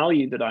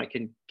value that I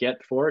can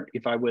get for it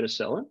if I were to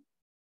sell it,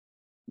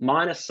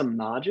 minus some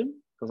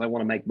margin, because I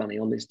want to make money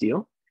on this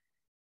deal,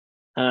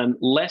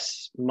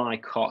 less my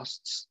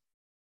costs,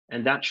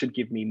 and that should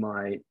give me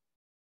my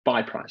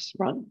buy price,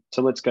 right?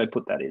 So let's go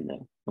put that in there,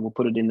 and we'll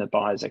put it in the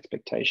buyer's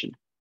expectation.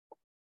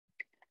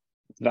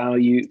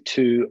 Value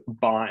to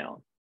buyer.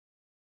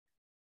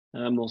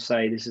 We'll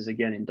say this is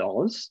again in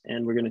dollars,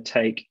 and we're going to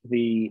take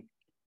the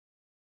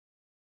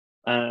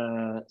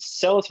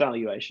seller's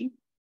valuation,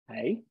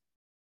 A.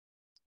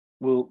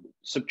 We'll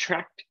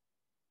subtract,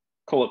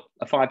 call it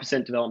a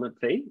 5% development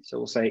fee. So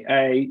we'll say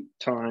A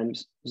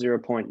times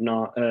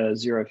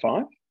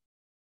 0.05.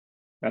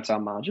 That's our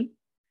margin.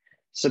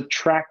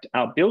 Subtract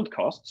our build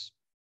costs,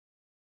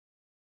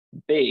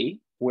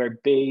 B, where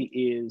B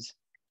is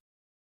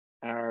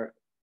our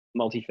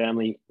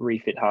multifamily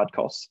refit hard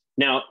costs.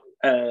 Now,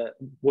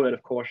 word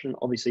of caution,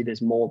 obviously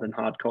there's more than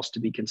hard costs to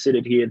be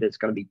considered here. There's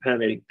going to be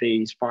permitting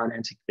fees,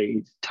 financing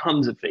fees,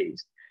 tons of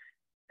fees.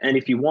 And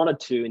if you wanted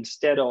to,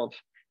 instead of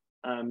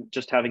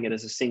just having it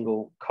as a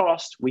single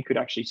cost, we could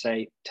actually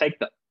say, take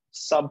the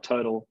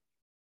subtotal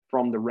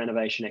from the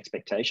renovation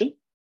expectation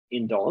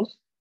in dollars.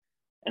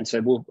 And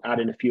so we'll add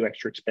in a few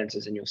extra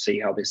expenses, and you'll see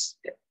how this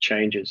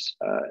changes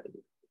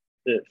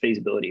the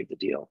feasibility of the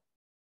deal.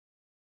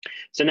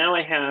 So now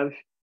I have,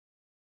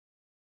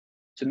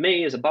 to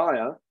me as a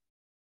buyer,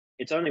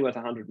 it's only worth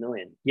 100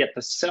 million, yet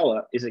the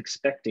seller is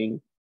expecting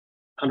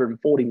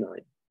 140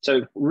 million.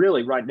 So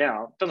really right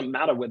now, it doesn't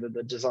matter whether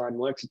the design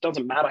works. It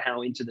doesn't matter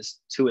how into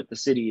it the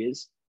city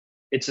is.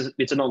 It's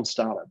a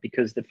non-starter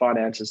because the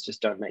finances just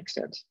don't make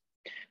sense.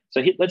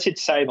 So let's hit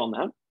save on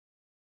that.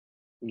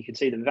 And you can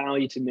see the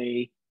value to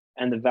me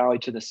and the value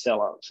to the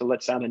seller. So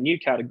let's add a new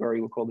category.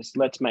 We'll call this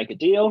Let's Make a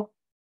Deal.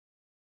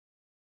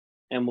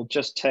 And we'll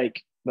just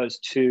take those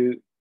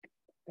two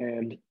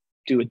and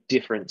do a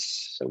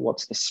difference. So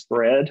what's the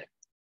spread?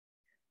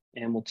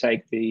 And we'll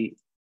take the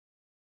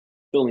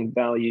building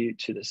value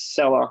to the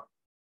seller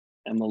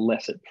and we'll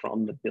less it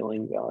from the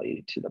billing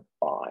value to the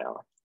buyer.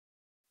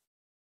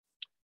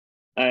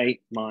 A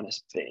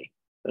minus B.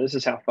 So this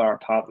is how far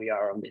apart we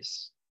are on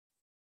this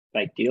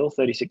fake deal,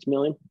 36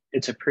 million.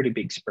 It's a pretty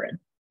big spread.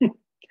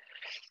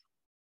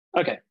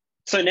 Okay,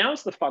 so now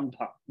it's the fun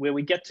part where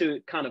we get to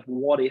kind of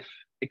what if,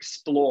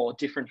 explore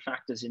different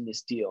factors in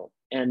this deal.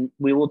 And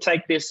we will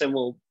take this and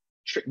we'll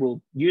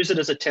use it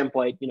as a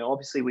template. You know,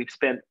 obviously we've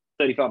spent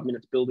 35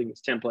 minutes building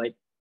this template.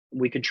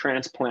 We could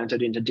transplant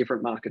it into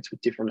different markets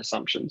with different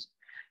assumptions.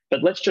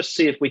 But let's just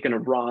see if we can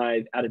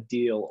arrive at a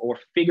deal or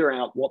figure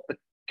out what the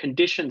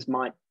conditions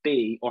might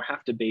be or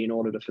have to be in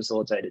order to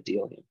facilitate a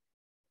deal here.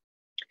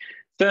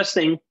 First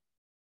thing,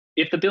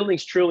 if the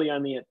building's truly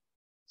only at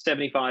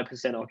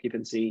 75%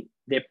 occupancy,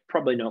 they're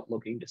probably not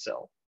looking to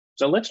sell.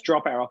 So let's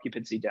drop our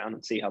occupancy down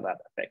and see how that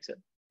affects it.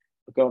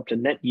 We'll go up to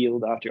net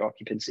yield after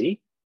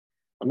occupancy,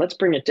 and let's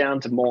bring it down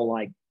to more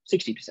like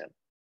 60%.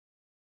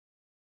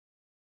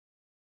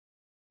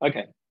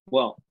 Okay,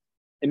 well,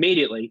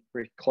 immediately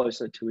we're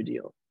closer to a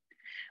deal.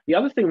 The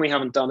other thing we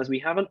haven't done is we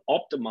haven't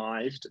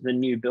optimized the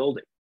new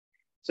building.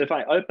 So if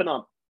I open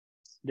up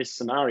this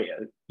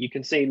scenario, you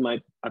can see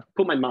I've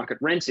put my market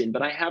rents in,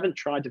 but I haven't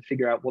tried to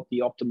figure out what the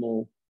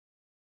optimal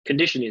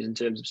condition is in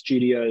terms of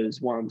studios,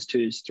 1s,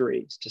 2s,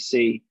 3s to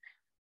see,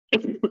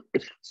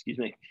 excuse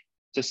me,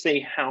 to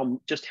see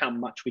just how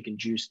much we can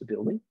juice the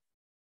building.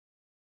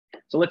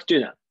 So let's do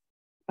that.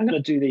 I'm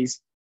going to do these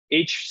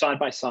each side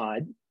by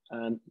side.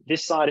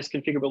 This side is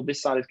configurable,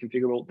 this side is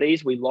configurable.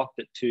 These we locked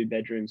at 2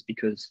 bedrooms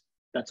because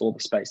that's all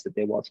the space that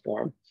there was for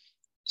them.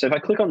 So if I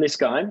click on this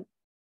guy,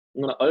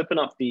 I'm going to open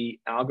up the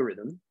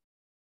algorithm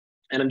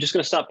and I'm just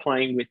going to start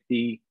playing with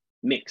the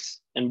mix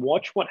and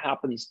watch what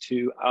happens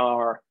to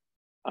our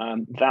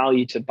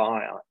value to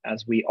buyer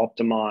as we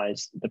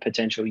optimize the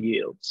potential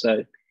yield.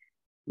 So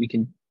we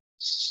can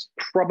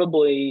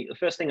probably, the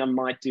first thing I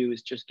might do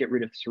is just get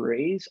rid of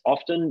 3s.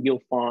 Often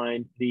you'll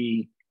find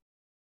the,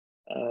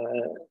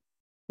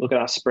 look at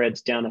our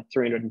spreads down to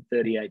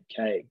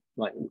 338K,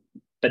 but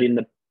in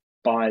the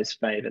buyer's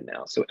favor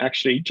now. So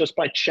actually just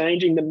by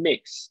changing the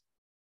mix,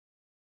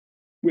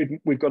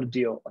 we've got a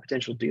deal, a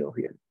potential deal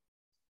here.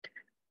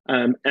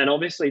 And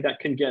obviously that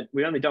can get,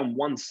 we've only done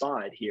one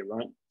side here,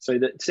 right? So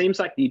that it seems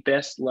like the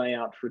best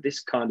layout for this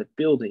kind of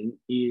building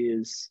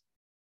is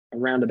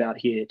around about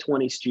here,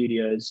 20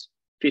 studios,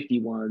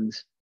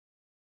 51s,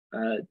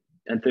 and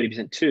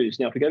 30% 2s.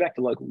 Now, if we go back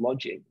to local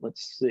logic,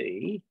 let's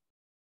see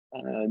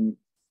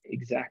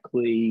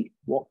exactly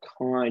what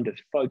kind of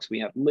folks we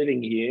have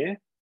living here.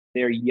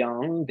 They're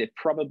young, they're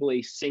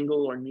probably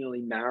single or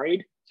newly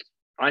married.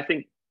 I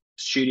think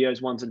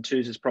studios, 1s and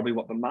 2s is probably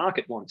what the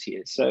market wants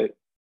here. So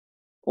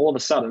all of a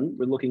sudden,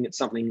 we're looking at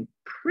something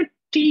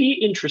pretty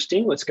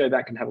interesting. Let's go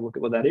back and have a look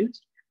at what that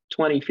is.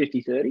 20,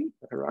 50, 30,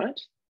 all right.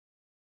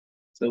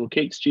 So we'll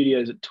keep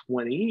studios at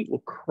 20. We'll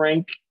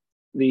crank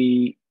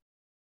the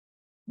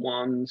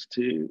 1s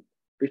to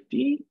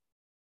 50.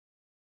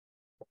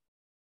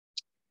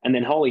 And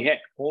then holy heck,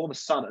 all of a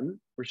sudden,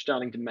 we're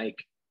starting to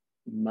make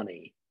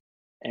money.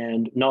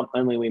 And not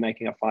only are we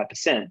making a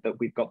 5%, but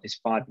we've got this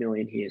 5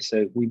 million here.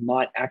 So we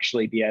might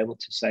actually be able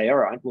to say, all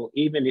right, well,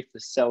 even if the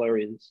seller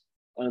is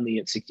only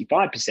at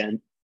 65%,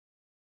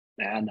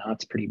 No,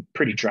 it's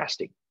pretty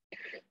drastic.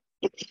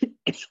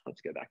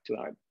 Let's go back to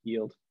our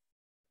yield.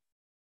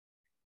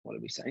 What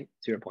did we say?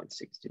 0.6,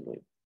 didn't we?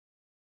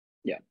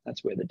 Yeah,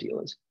 that's where the deal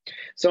is.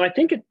 So I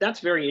think that's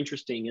very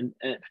interesting.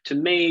 And to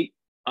me,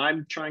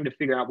 I'm trying to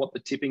figure out what the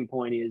tipping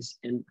point is.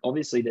 And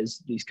obviously there's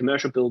these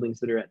commercial buildings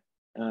that are at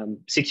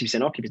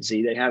 60%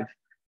 occupancy. They have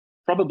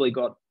probably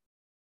got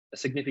a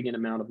significant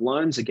amount of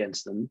loans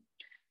against them.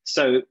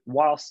 So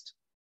whilst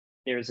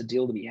there is a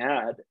deal to be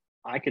had,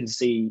 I can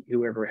see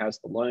whoever has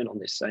the loan on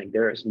this saying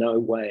there is no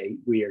way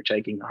we are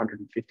taking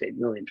 115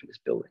 million for this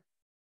building.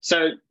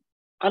 So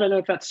I don't know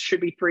if that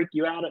should be freak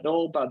you out at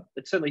all, but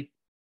it's certainly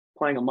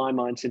playing on my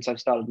mind since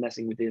I've started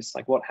messing with this.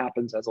 Like, what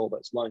happens as all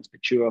those loans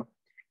mature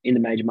in the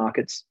major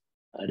markets?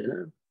 I don't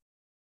know.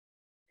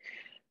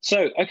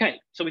 So, okay,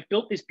 so we've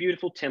built this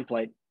beautiful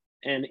template.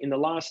 And in the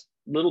last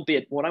little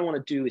bit, what I want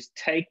to do is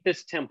take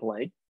this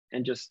template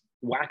and just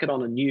whack it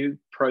on a new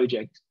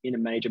project in a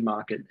major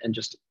market and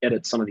just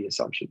edit some of the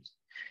assumptions.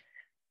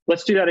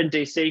 Let's do that in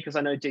DC, because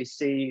I know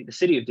DC, the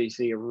city of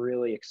DC, are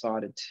really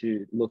excited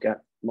to look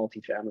at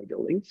multifamily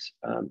buildings,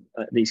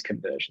 these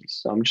conversions.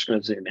 So I'm just going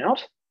to zoom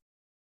out.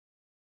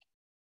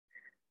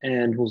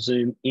 And we'll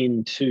zoom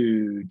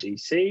into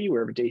DC,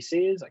 wherever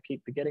DC is. I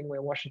keep forgetting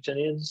where Washington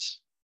is.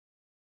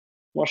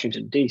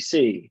 Washington,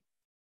 DC,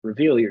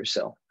 reveal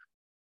yourself.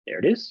 There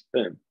it is,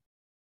 boom.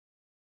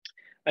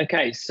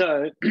 Okay,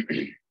 so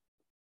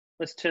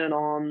let's turn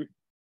on,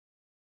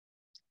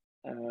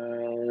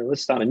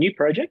 let's start a new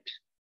project.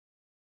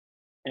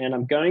 And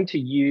I'm going to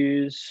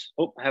use,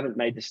 oh, I haven't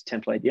made this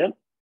template yet.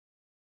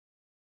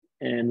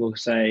 And we'll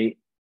say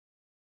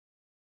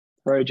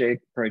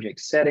project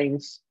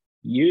settings,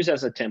 use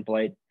as a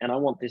template, and I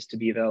want this to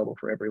be available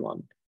for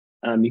everyone.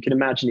 You can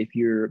imagine if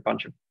you're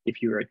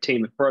a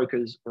team of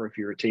brokers or if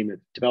you're a team of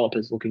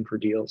developers looking for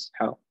deals,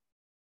 how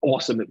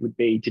awesome it would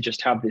be to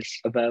just have this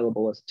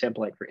available as a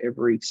template for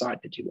every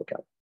site that you look at.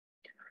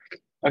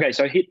 Okay,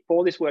 so hit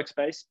for this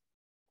workspace.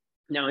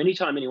 Now,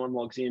 anytime anyone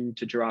logs in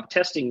to Giraffe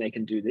testing, they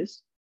can do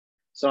this.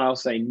 So I'll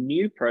say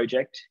new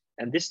project,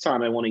 and this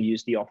time I want to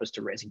use the office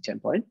to resi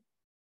template.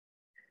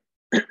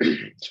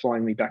 It's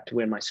flying me back to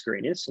where my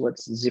screen is. So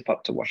let's zip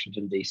up to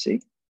Washington,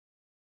 DC.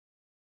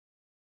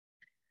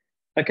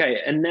 Okay,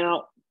 and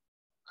now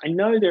I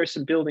know there are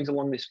some buildings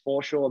along this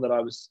foreshore that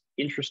I was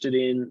interested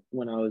in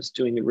when I was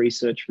doing the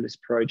research for this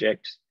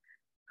project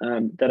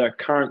that are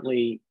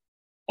currently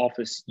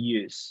office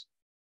use.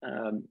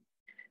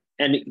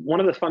 And one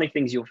of the funny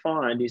things you'll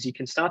find is you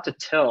can start to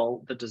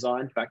tell the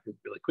design factors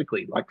really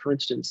quickly. Like, for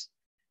instance,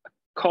 a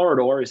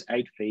corridor is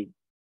 8 feet.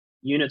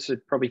 Units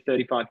are probably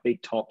 35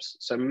 feet tops.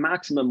 So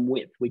maximum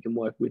width we can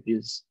work with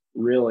is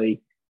really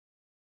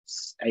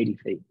 80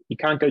 feet. You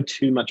can't go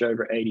too much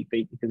over 80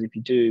 feet, because if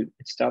you do,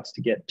 it starts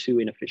to get too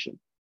inefficient.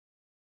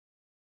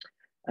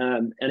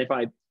 And if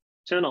I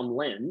turn on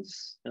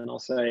lens and I'll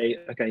say,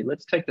 okay,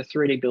 let's take the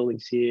 3D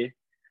buildings here.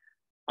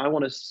 I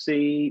want to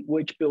see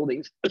which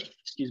buildings,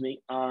 excuse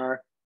me,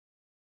 are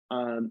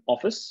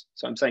office.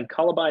 So I'm saying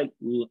color by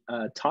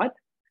type,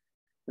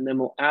 and then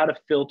we'll add a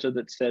filter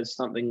that says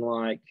something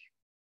like,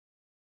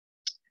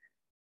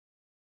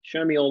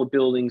 show me all the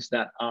buildings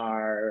that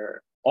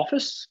are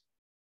office.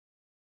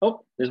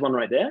 Oh, there's one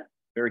right there.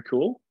 Very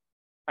cool.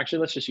 Actually,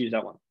 let's just use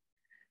that one.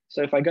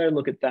 So if I go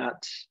look at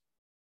that,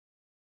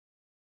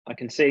 I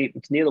can see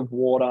it's near the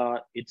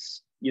water.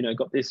 It's, you know,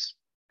 got this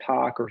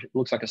park, or it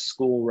looks like a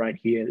school right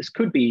here. This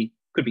could be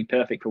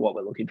perfect for what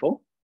we're looking for.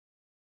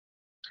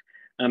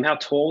 How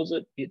tall is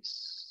it?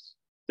 It's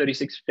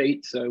 36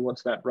 feet. So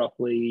what's that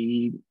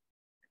roughly?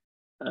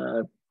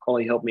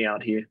 Holly, help me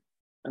out here.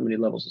 How many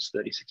levels is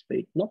 36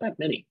 feet? Not that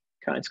many.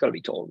 It's got to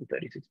be taller than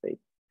 36 feet.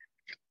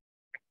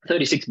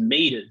 36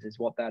 meters is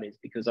what that is,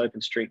 because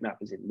OpenStreetMap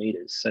is in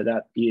meters. So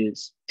that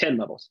is 10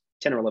 levels,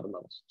 10 or 11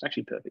 levels. It's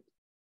actually perfect.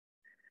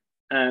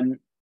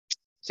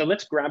 So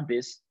let's grab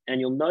this, and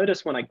you'll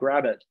notice when I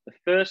grab it, the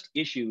first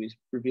issue is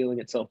revealing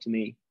itself to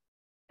me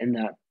in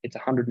that it's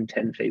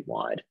 110 feet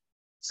wide.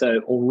 So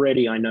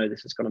already I know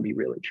this is going to be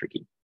really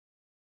tricky.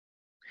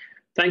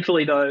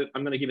 Thankfully, though,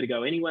 I'm going to give it a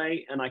go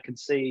anyway, and I can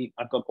see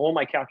I've got all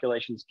my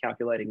calculations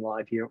calculating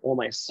live here. All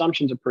my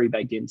assumptions are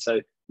pre-baked in, so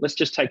let's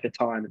just take the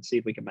time and see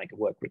if we can make it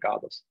work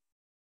regardless.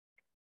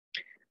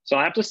 So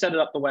I have to set it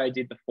up the way I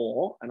did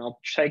before, and I'll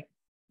take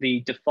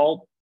the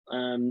default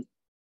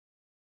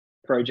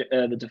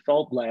the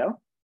default layer,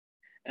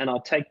 and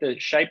I'll take the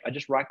shape. I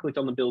just right-clicked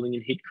on the building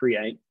and hit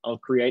create. I'll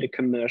create a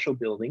commercial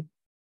building,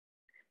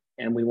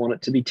 and we want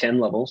it to be 10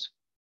 levels.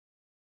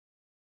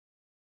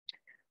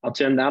 I'll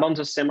turn that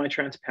onto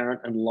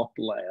semi-transparent and locked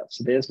layer.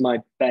 So there's my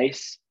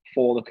base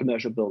for the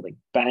commercial building.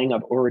 Bang,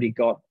 I've already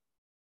got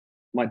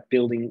my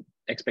building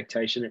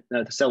expectation,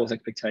 the seller's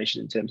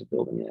expectation in terms of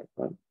building it.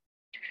 Right?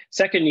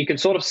 Second, you can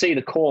sort of see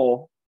the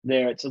core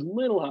there. It's a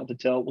little hard to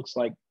tell. It looks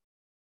like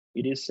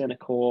it is center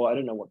core. I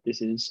don't know what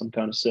this is, some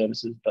kind of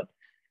services, but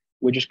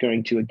we're just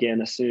going to,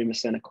 again, assume a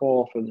center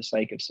core for the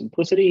sake of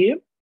simplicity here.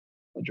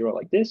 I'll draw it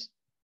like this.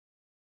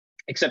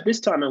 Except this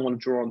time I want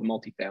to draw on the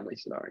multifamily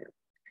scenario.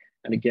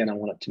 And again, I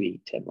want it to be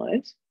 10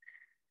 layers.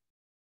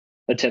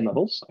 the 10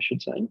 levels, I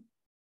should say.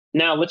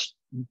 Now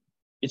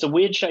it's a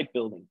weird shaped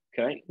building,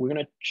 okay? We're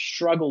gonna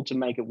struggle to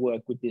make it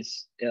work with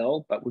this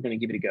L, but we're gonna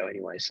give it a go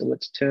anyway. So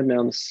let's turn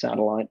down the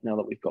satellite now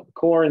that we've got the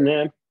core in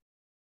there.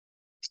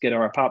 Let's get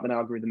our apartment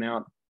algorithm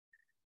out.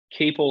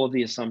 Keep all of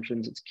the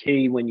assumptions. It's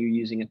key when you're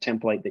using a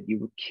template that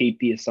you keep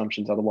the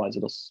assumptions, otherwise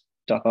it'll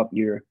stuff up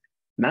your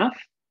math.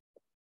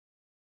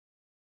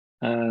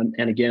 And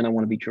again, I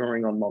want to be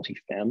drawing on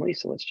multifamily,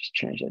 so let's just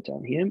change that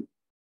down here.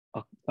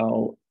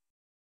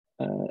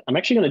 I'm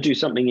actually going to do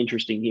something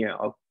interesting here.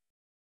 I'll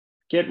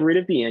get rid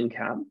of the end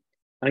cap.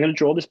 I'm going to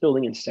draw this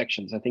building in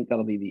sections. I think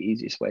that'll be the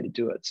easiest way to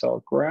do it. So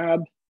I'll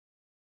grab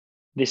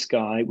this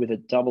guy with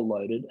it double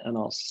loaded and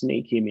I'll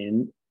sneak him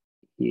in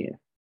here.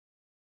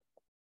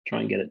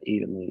 Try and get it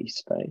evenly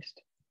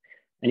spaced.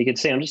 And you can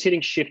see I'm just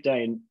hitting Shift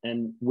A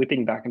and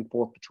whipping back and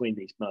forth between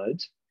these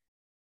modes.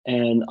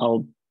 And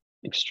I'll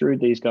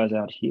extrude these guys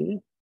out here.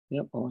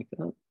 Yep, I like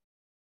that.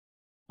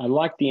 I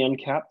like the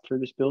end cap through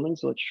this building,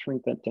 so let's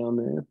shrink that down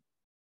there.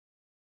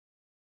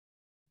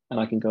 And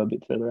I can go a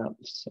bit further out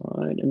the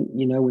side. And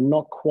you know, we're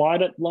not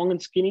quite at long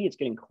and skinny. It's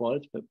getting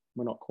close, but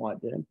we're not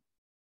quite there.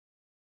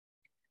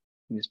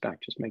 Bring this back,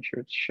 just make sure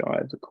it's shy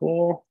of the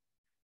core.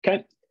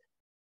 Okay,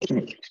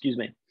 excuse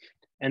me.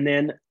 And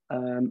then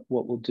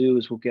what we'll do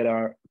is we'll get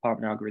our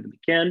apartment algorithm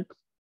again,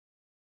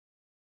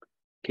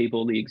 keep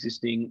all the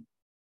existing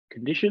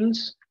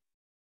conditions,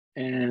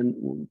 and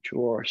we'll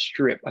draw a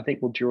strip. I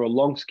think we'll draw a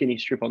long skinny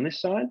strip on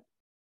this side.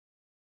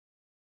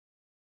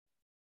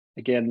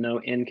 Again, no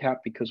end cap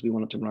because we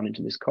want it to run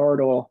into this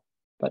corridor,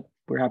 but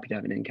we're happy to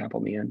have an end cap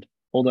on the end,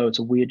 although it's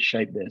a weird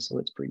shape there. So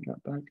let's bring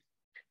that back.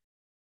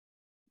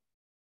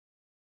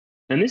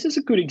 And this is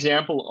a good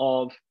example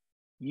of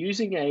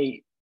using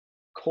a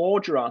core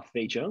giraffe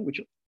feature,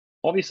 which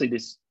obviously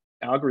this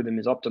algorithm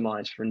is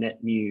optimized for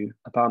net new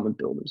apartment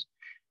builders.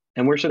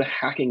 And we're sort of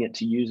hacking it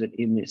to use it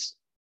in this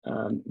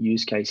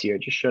use case here.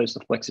 It just shows the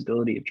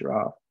flexibility of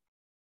Giraffe.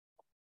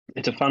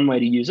 It's a fun way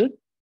to use it.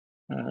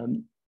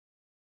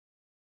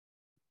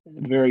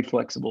 Very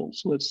flexible.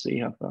 So let's see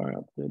how far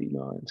out.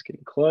 39, it's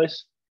getting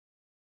close.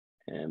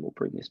 And we'll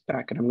bring this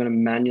back. And I'm going to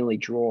manually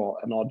draw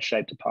an odd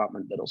shaped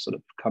apartment that'll sort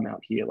of come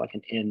out here like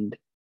an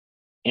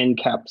end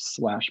cap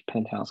 /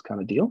 penthouse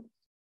kind of deal.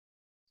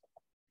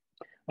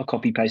 I'll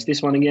copy paste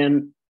this one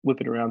again, whip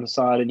it around the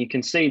side, and you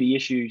can see the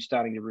issue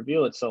starting to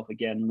reveal itself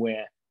again,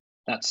 where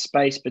that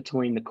space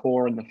between the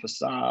core and the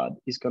facade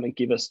is going to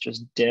give us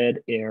just dead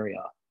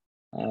area.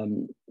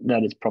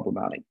 That is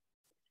problematic.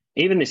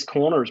 Even this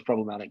corner is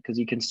problematic because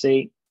you can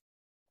see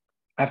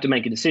I have to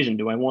make a decision.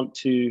 Do I want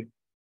to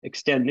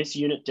extend this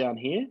unit down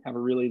here, have a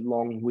really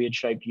long, weird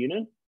shaped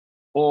unit,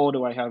 or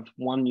do I have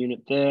one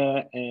unit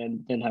there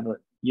and then have a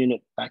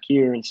unit back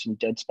here and some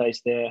dead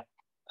space there?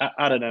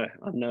 I don't know.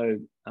 I'm no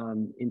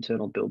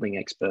internal building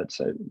expert,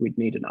 so we'd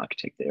need an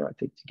architect there, I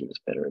think, to give us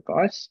better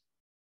advice.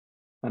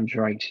 I'm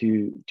trying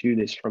to do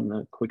this from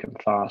the quick and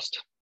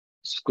fast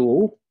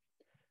school,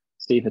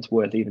 see if it's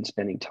worth even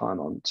spending time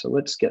on. So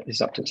let's get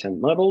this up to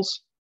 10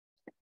 levels.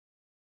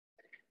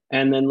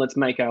 And then let's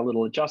make our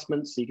little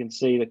adjustments. So you can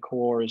see the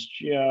core is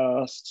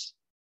just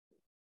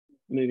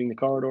moving the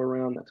corridor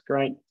around. That's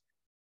great.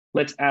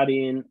 Let's add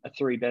in a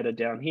 3-bedder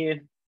down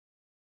here.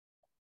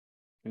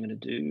 I'm going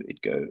to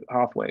go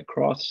halfway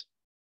across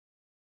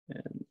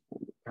and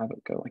we'll have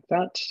it go like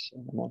that.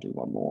 And then I'll do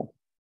one more.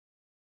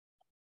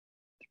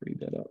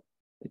 3-bedder.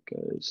 It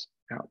goes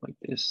out like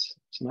this,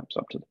 snaps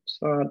up to the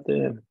side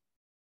there,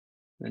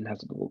 and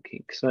has a little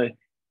kink. So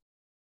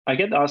I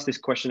get asked this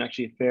question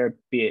actually a fair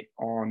bit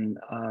on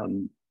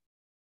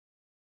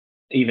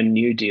even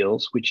new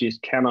deals, which is,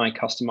 can I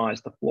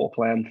customize the floor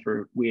plan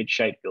for weird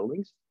shaped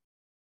buildings?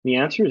 The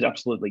answer is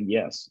absolutely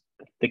yes.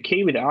 The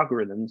key with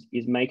algorithms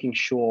is making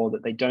sure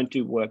that they don't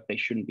do work they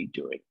shouldn't be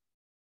doing.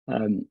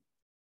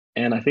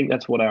 And I think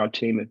that's what our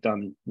team have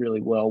done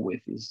really well with,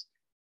 is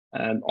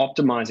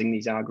optimizing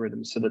these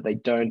algorithms so that they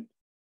don't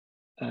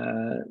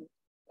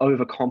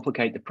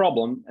overcomplicate the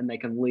problem, and they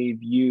can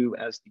leave you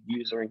as the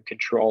user in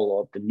control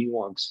of the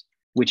nuance,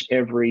 which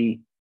every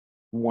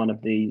one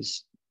of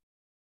these,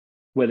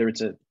 whether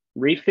it's a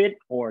refit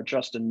or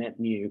just a net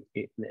new,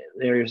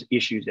 there's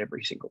issues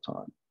every single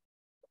time.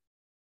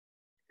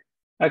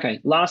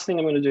 Okay, last thing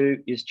I'm going to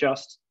do is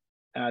just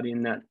add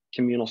in that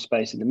communal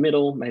space in the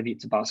middle. Maybe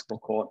it's a basketball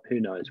court, who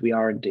knows? We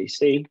are in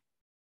DC.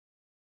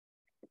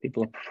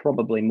 People are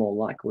probably more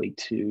likely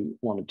to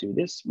want to do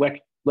this.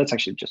 Let's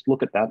actually just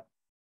look at that.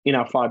 In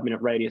our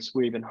 5-minute radius,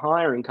 we're even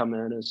higher income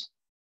earners.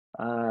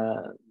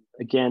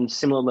 Again,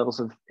 similar levels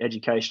of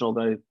education,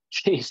 although,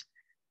 geez,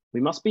 we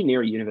must be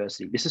near a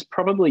university. This is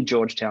probably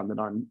Georgetown that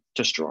I'm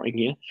just drawing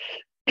here,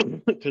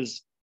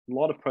 because a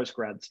lot of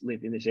postgrads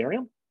live in this area.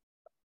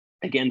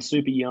 Again,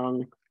 super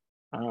young,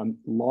 a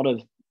lot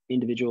of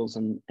individuals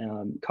and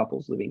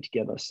couples living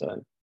together.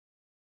 So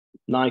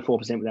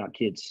 94% without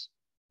kids,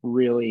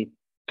 really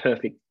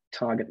perfect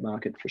target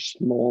market for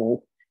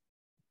small,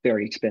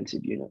 very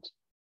expensive units.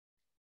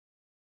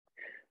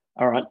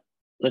 All right,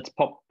 let's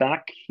pop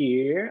back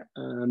here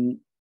and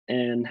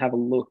have a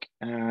look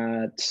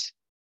at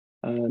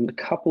A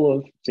couple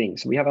of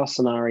things. So we have our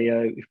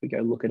scenario. If we go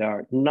look at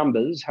our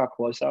numbers, how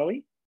close are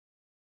we?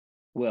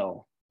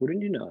 Well,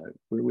 wouldn't you know,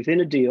 we're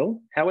within a deal.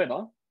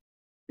 However,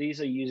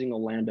 these are using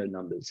Orlando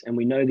numbers, and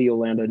we know the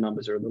Orlando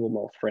numbers are a little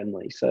more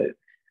friendly. So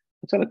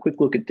let's have a quick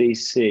look at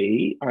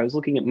DC. I was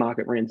looking at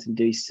market rents in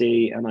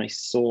DC, and I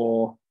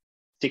saw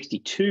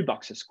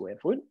 $62 a square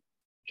foot,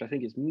 which I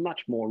think is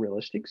much more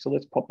realistic. So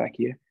let's pop back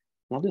here.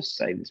 I'll just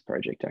save this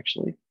project,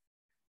 actually.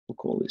 We'll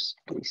call this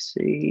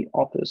DC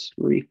office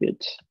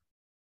refit.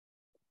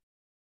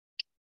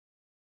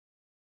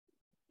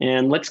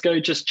 And let's go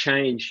just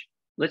change.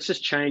 Let's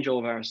just change all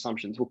of our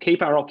assumptions. We'll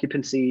keep our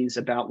occupancies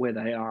about where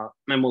they are,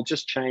 and we'll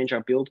just change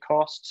our build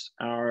costs,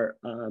 our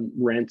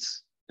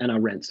rents, and our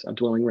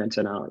dwelling rents,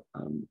 and our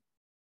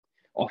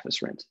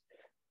office rents.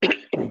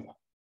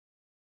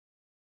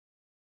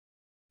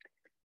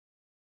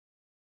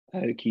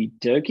 Okie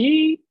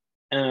dokie.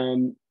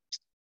 And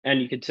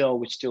you can tell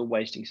we're still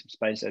wasting some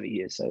space over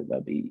here, so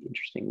that'd be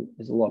interesting.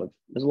 There's a lot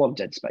of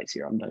dead space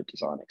here. I'm no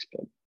design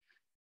expert.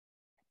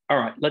 All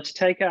right, let's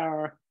take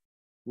our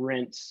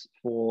rents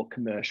for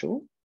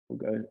commercial. We'll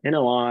go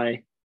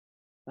NOI.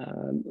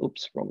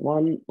 Oops, wrong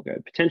one. We'll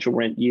go potential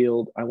rent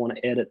yield. I want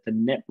to edit the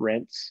net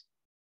rents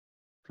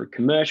for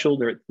commercial.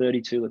 They're at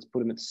 32. Let's put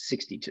them at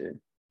 62.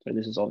 So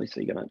this is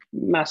obviously going to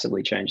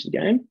massively change the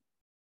game.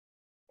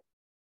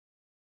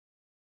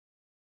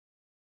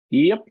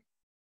 Yep.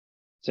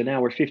 So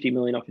now we're 50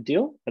 million off a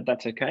deal, but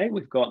that's okay.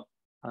 We've got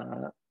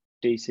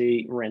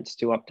DC rents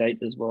to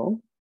update as well.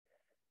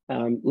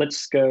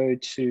 Let's go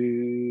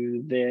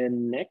to their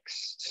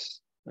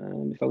next.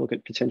 If I look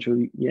at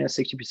potential, yeah,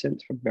 60%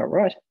 is about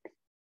right.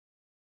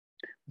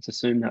 Let's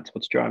assume that's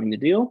what's driving the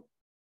deal.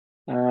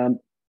 NOI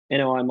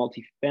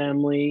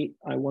multifamily,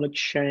 I want to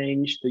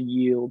change the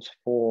yields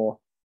for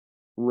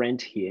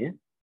rent here,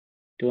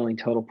 dwelling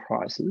total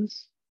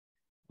prices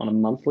on a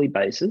monthly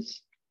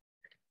basis.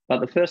 But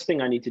the first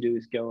thing I need to do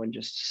is go and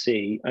just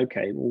see,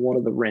 okay, well, what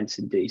are the rents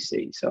in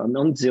DC? So I'm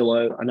on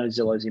Zillow. I know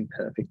Zillow's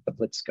imperfect, but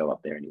let's go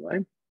up there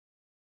anyway.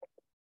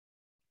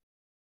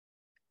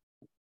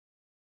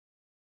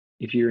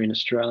 If you're in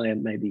Australia,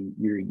 maybe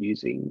you're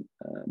using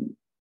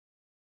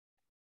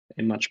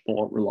a much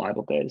more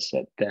reliable data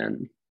set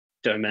than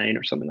Domain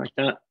or something like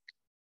that.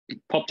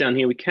 Pop down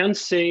here, we can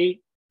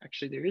see,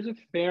 actually there is a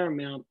fair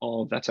amount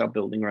of, that's our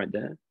building right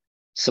there,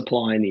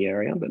 supply in the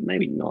area, but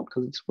maybe not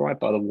because it's right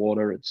by the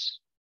water. It's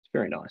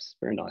very nice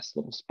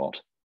little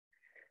spot.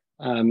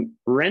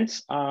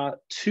 Rents are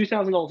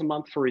 $2,000 a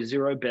month for a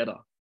zero bedder.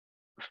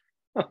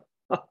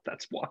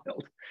 That's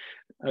wild.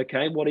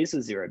 Okay, what is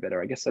a zero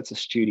bedder? I guess that's a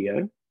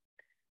studio.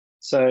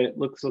 So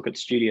let's look at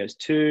studios.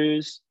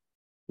 2s,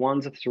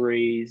 1s are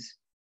 3s,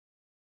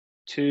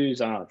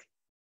 2s are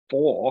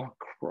 4.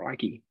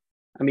 Crikey.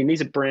 I mean,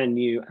 these are brand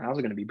new. Ours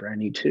are going to be brand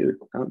new too,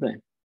 aren't they?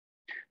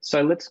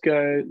 So let's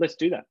do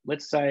that.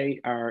 Let's say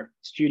our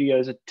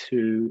studios are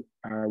 2,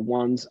 our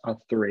 1s are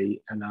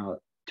 3, and our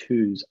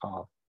 2s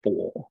are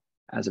 4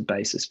 as a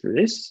basis for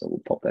this. So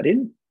we'll pop that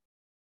in.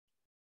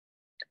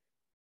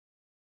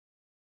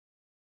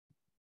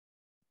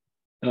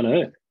 Oh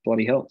no,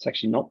 bloody hell, it's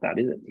actually not that,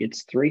 is it?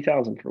 It's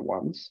 3,000 for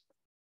 1s.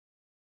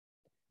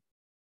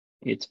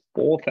 It's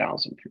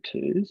 4,000 for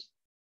 2s.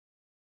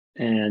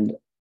 And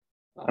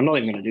I'm not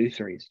even going to do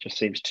 3s. It just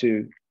seems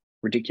too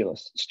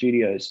ridiculous.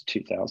 Studios,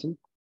 2,000.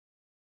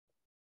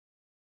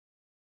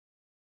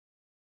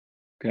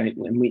 Okay,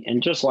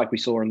 and just like we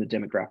saw in the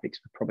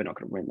demographics, we're probably not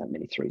going to rent that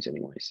many 3s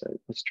anyway, so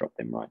let's drop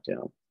them right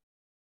down.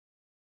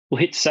 We'll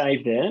hit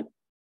save there.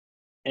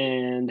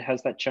 And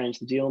has that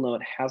changed the deal? No,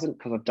 it hasn't,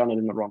 because I've done it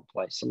in the wrong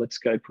place. So let's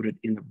go put it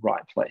in the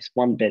right place.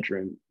 1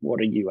 bedroom, what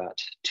are you at?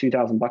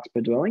 $2,000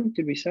 per dwelling,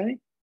 did we say?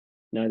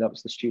 No, that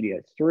was the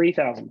studio.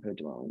 3,000 per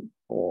dwelling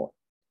for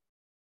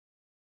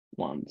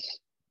 1s.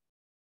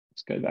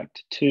 Let's go back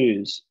to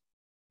 2s.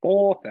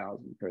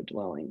 4,000 per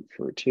dwelling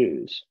for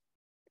 2s.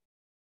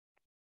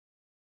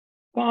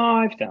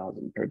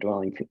 5,000 per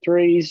dwelling for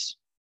 3s,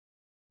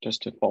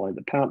 just to follow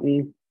the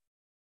pattern,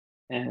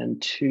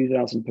 and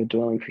 2,000 per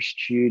dwelling for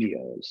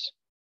studios.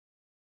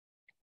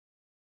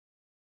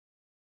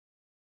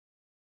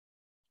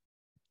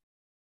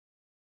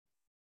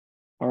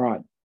 All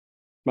right,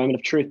 moment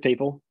of truth,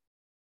 people.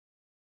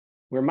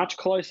 We're much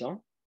closer,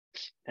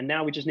 and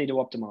now we just need to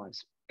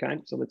optimize.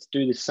 Okay, so let's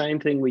do the same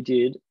thing we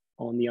did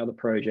on the other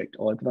project.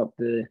 I'll open up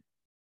the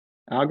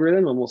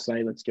algorithm and we'll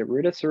say, let's get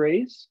rid of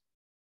 3s.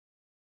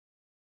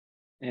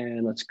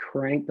 And let's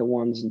crank the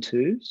 1s and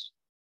 2s.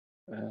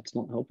 It's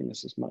not helping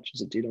us as much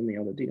as it did on the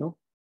other deal.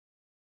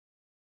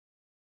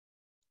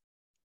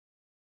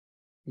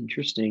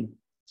 Interesting.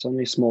 It's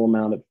only a small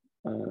amount of,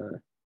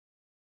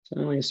 so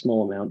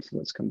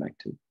let's come back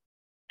to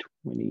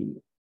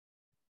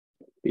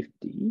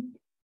 2050.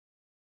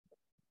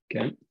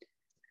 Okay.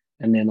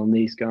 And then on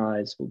these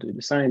guys, we'll do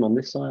the same. On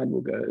this side,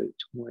 we'll go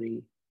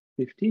 20,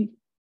 50,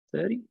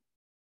 30.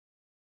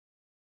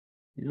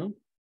 You know,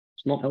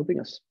 it's not helping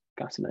us.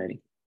 Fascinating.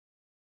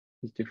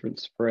 There's different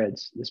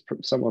spreads. There's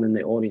someone in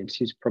the audience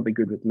who's probably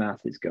good with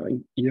math is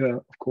going, yeah,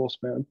 of course,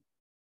 man.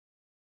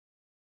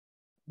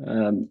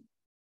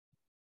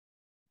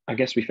 I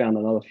guess we found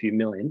another few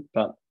million,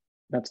 but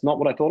that's not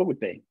what I thought it would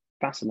be.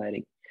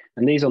 Fascinating.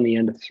 And these on the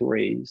end of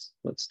threes,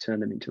 let's turn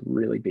them into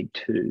really big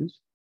twos.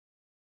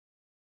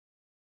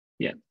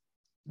 Yeah,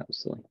 that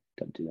was silly.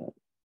 Don't do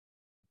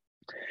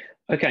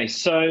that. Okay,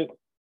 so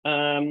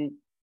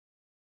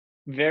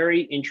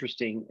very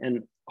interesting.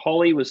 And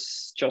Holly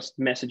was just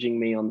messaging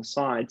me on the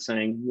side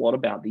saying, what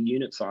about the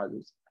unit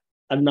sizes?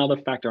 Another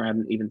factor I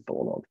haven't even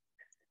thought of.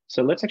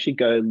 So let's actually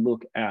go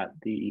look at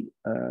the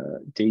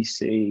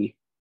DC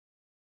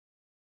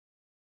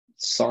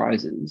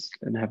sizes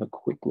and have a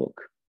quick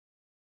look.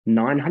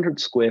 900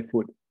 square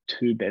foot,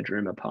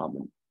 2-bedroom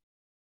apartment.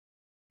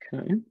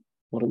 Okay,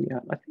 what are we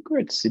at? I think we're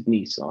at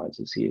Sydney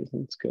sizes here.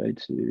 Let's go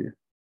to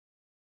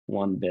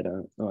one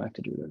better. Oh, I have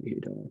to do it over here,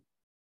 don't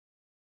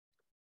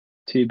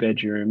I?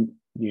 2-bedroom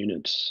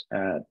units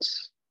at,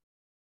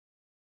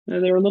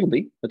 no, they're a little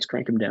big. Let's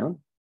crank them down.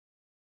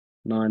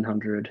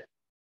 900.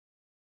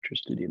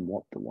 Interested in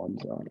what the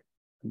ones are.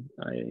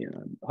 I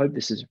hope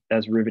this is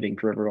as riveting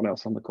for everyone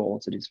else on the call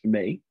as it is for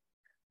me.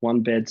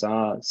 One beds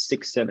are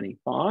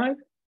 675.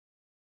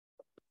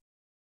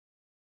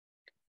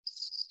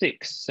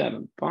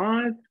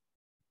 675.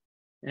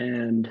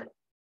 And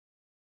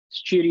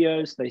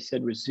studios, they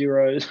said was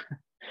zeros.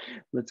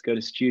 Let's go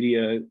to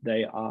studio.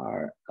 They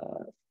are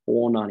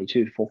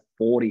 492.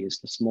 440 is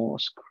the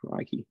smallest.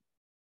 Crikey.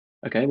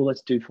 Okay, well,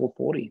 let's do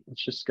 440.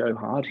 Let's just go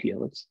hard here.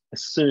 Let's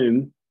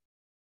assume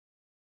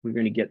we're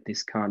going to get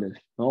this kind of,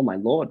 oh my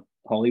Lord,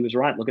 Holly was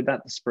right. Look at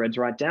that. The spread's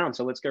right down.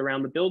 So let's go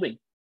around the building.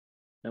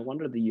 No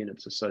wonder the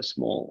units are so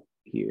small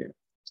here.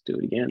 Let's do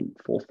it again.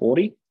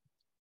 440.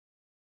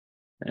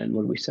 And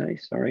what did we say?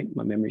 Sorry,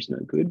 my memory's no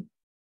good.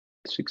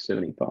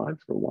 675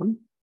 for one.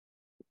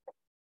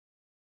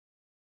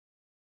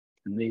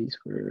 And these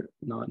were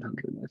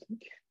 900, I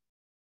think.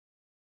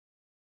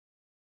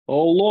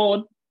 Oh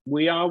Lord,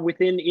 we are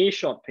within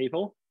earshot,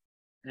 people.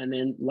 And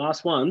then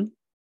last one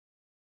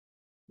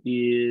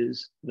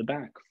is the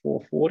back,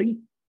 440,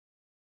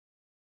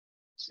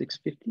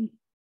 650,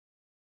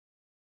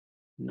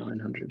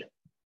 900.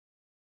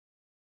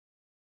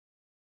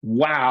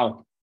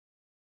 Wow.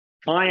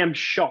 I am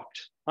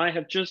shocked. I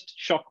have just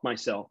shocked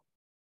myself.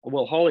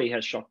 Well, Holly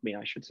has shocked me,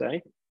 I should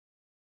say.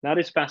 That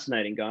is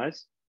fascinating,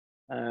 guys.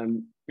 I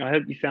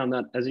hope you found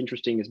that as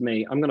interesting as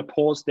me. I'm going to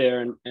pause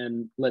there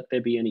and let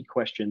there be any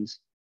questions.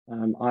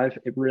 I've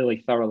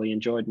really thoroughly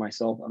enjoyed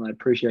myself, and I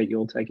appreciate you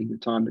all taking the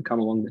time to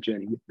come along the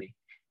journey with me.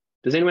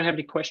 Does anyone have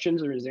any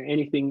questions, or is there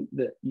anything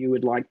that you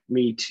would like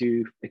me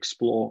to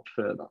explore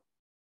further?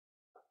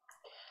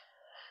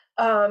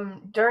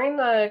 During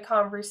the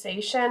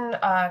conversation,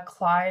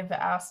 Clive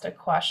asked a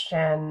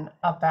question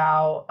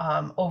about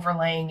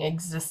overlaying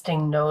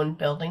existing known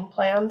building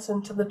plans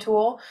into the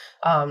tool.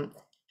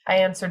 I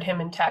answered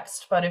him in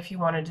text, but if you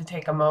wanted to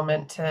take a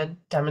moment to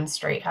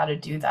demonstrate how to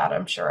do that,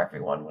 I'm sure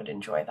everyone would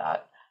enjoy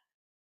that.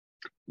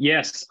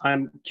 Yes,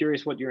 I'm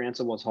curious what your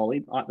answer was,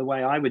 Holly. The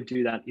way I would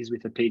do that is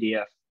with a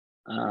PDF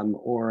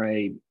or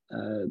a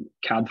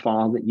CAD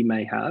file that you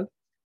may have,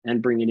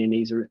 and bring it in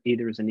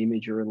either as an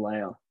image or a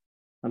layer.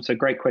 So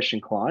great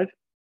question, Clive.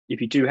 If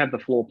you do have the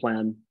floor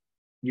plan,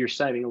 you're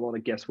saving a lot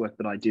of guesswork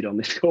that I did on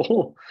this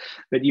call.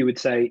 But you would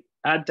say,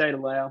 add data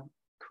layer,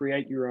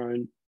 create your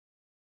own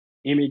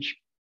image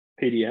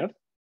PDF,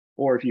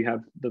 or if you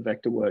have the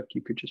vector work,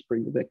 you could just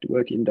bring the vector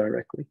work in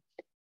directly.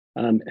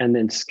 And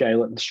then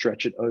scale it and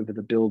stretch it over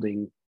the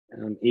building,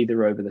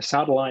 either over the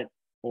satellite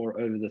or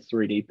over the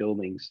 3D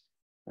buildings.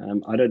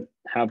 I don't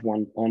have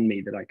one on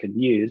me that I can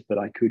use, but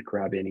I could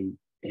grab any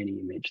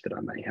image that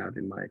I may have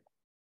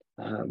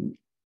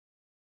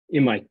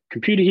in my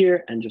computer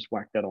here and just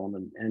whack that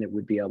on, and it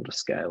would be able to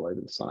scale over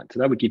the site. So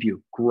that would give you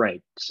a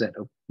great set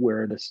of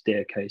where are the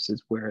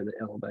staircases, where are the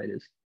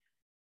elevators.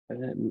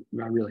 And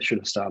I really should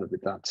have started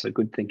with that. So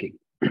good thinking.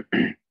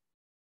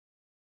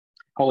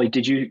 Holly,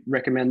 did you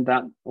recommend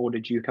that, or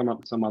did you come up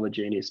with some other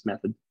genius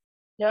method?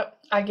 Yep,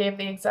 I gave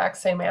the exact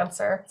same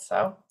answer.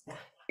 So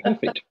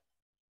Perfect.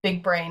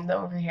 big brain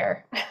over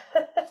here.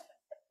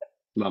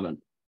 Love it.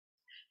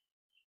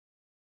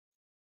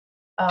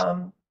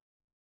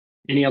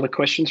 Any other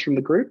questions from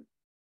the group?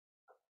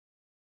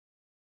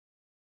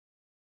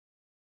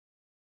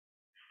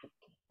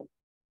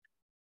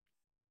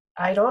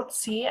 I don't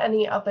see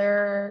any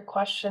other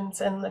questions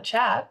in the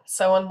chat.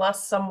 So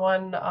unless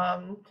someone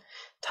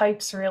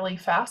types really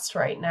fast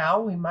right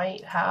now, we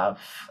might have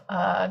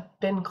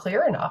been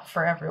clear enough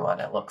for everyone,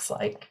 it looks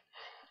like.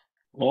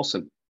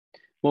 Awesome.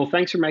 Well,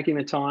 thanks for making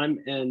the time,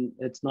 and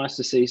it's nice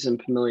to see some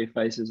familiar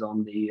faces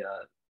on the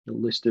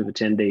list of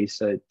attendees.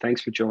 So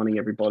thanks for joining,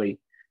 everybody.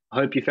 I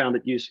hope you found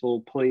it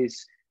useful.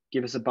 Please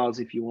give us a buzz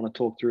if you want to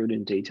talk through it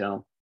in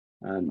detail.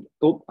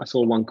 Oh, I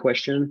saw one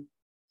question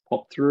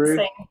pop through.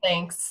 Saying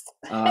thanks.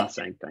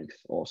 Saying thanks.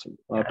 Awesome.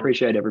 Well, I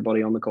appreciate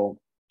everybody on the call.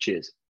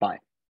 Cheers. Bye.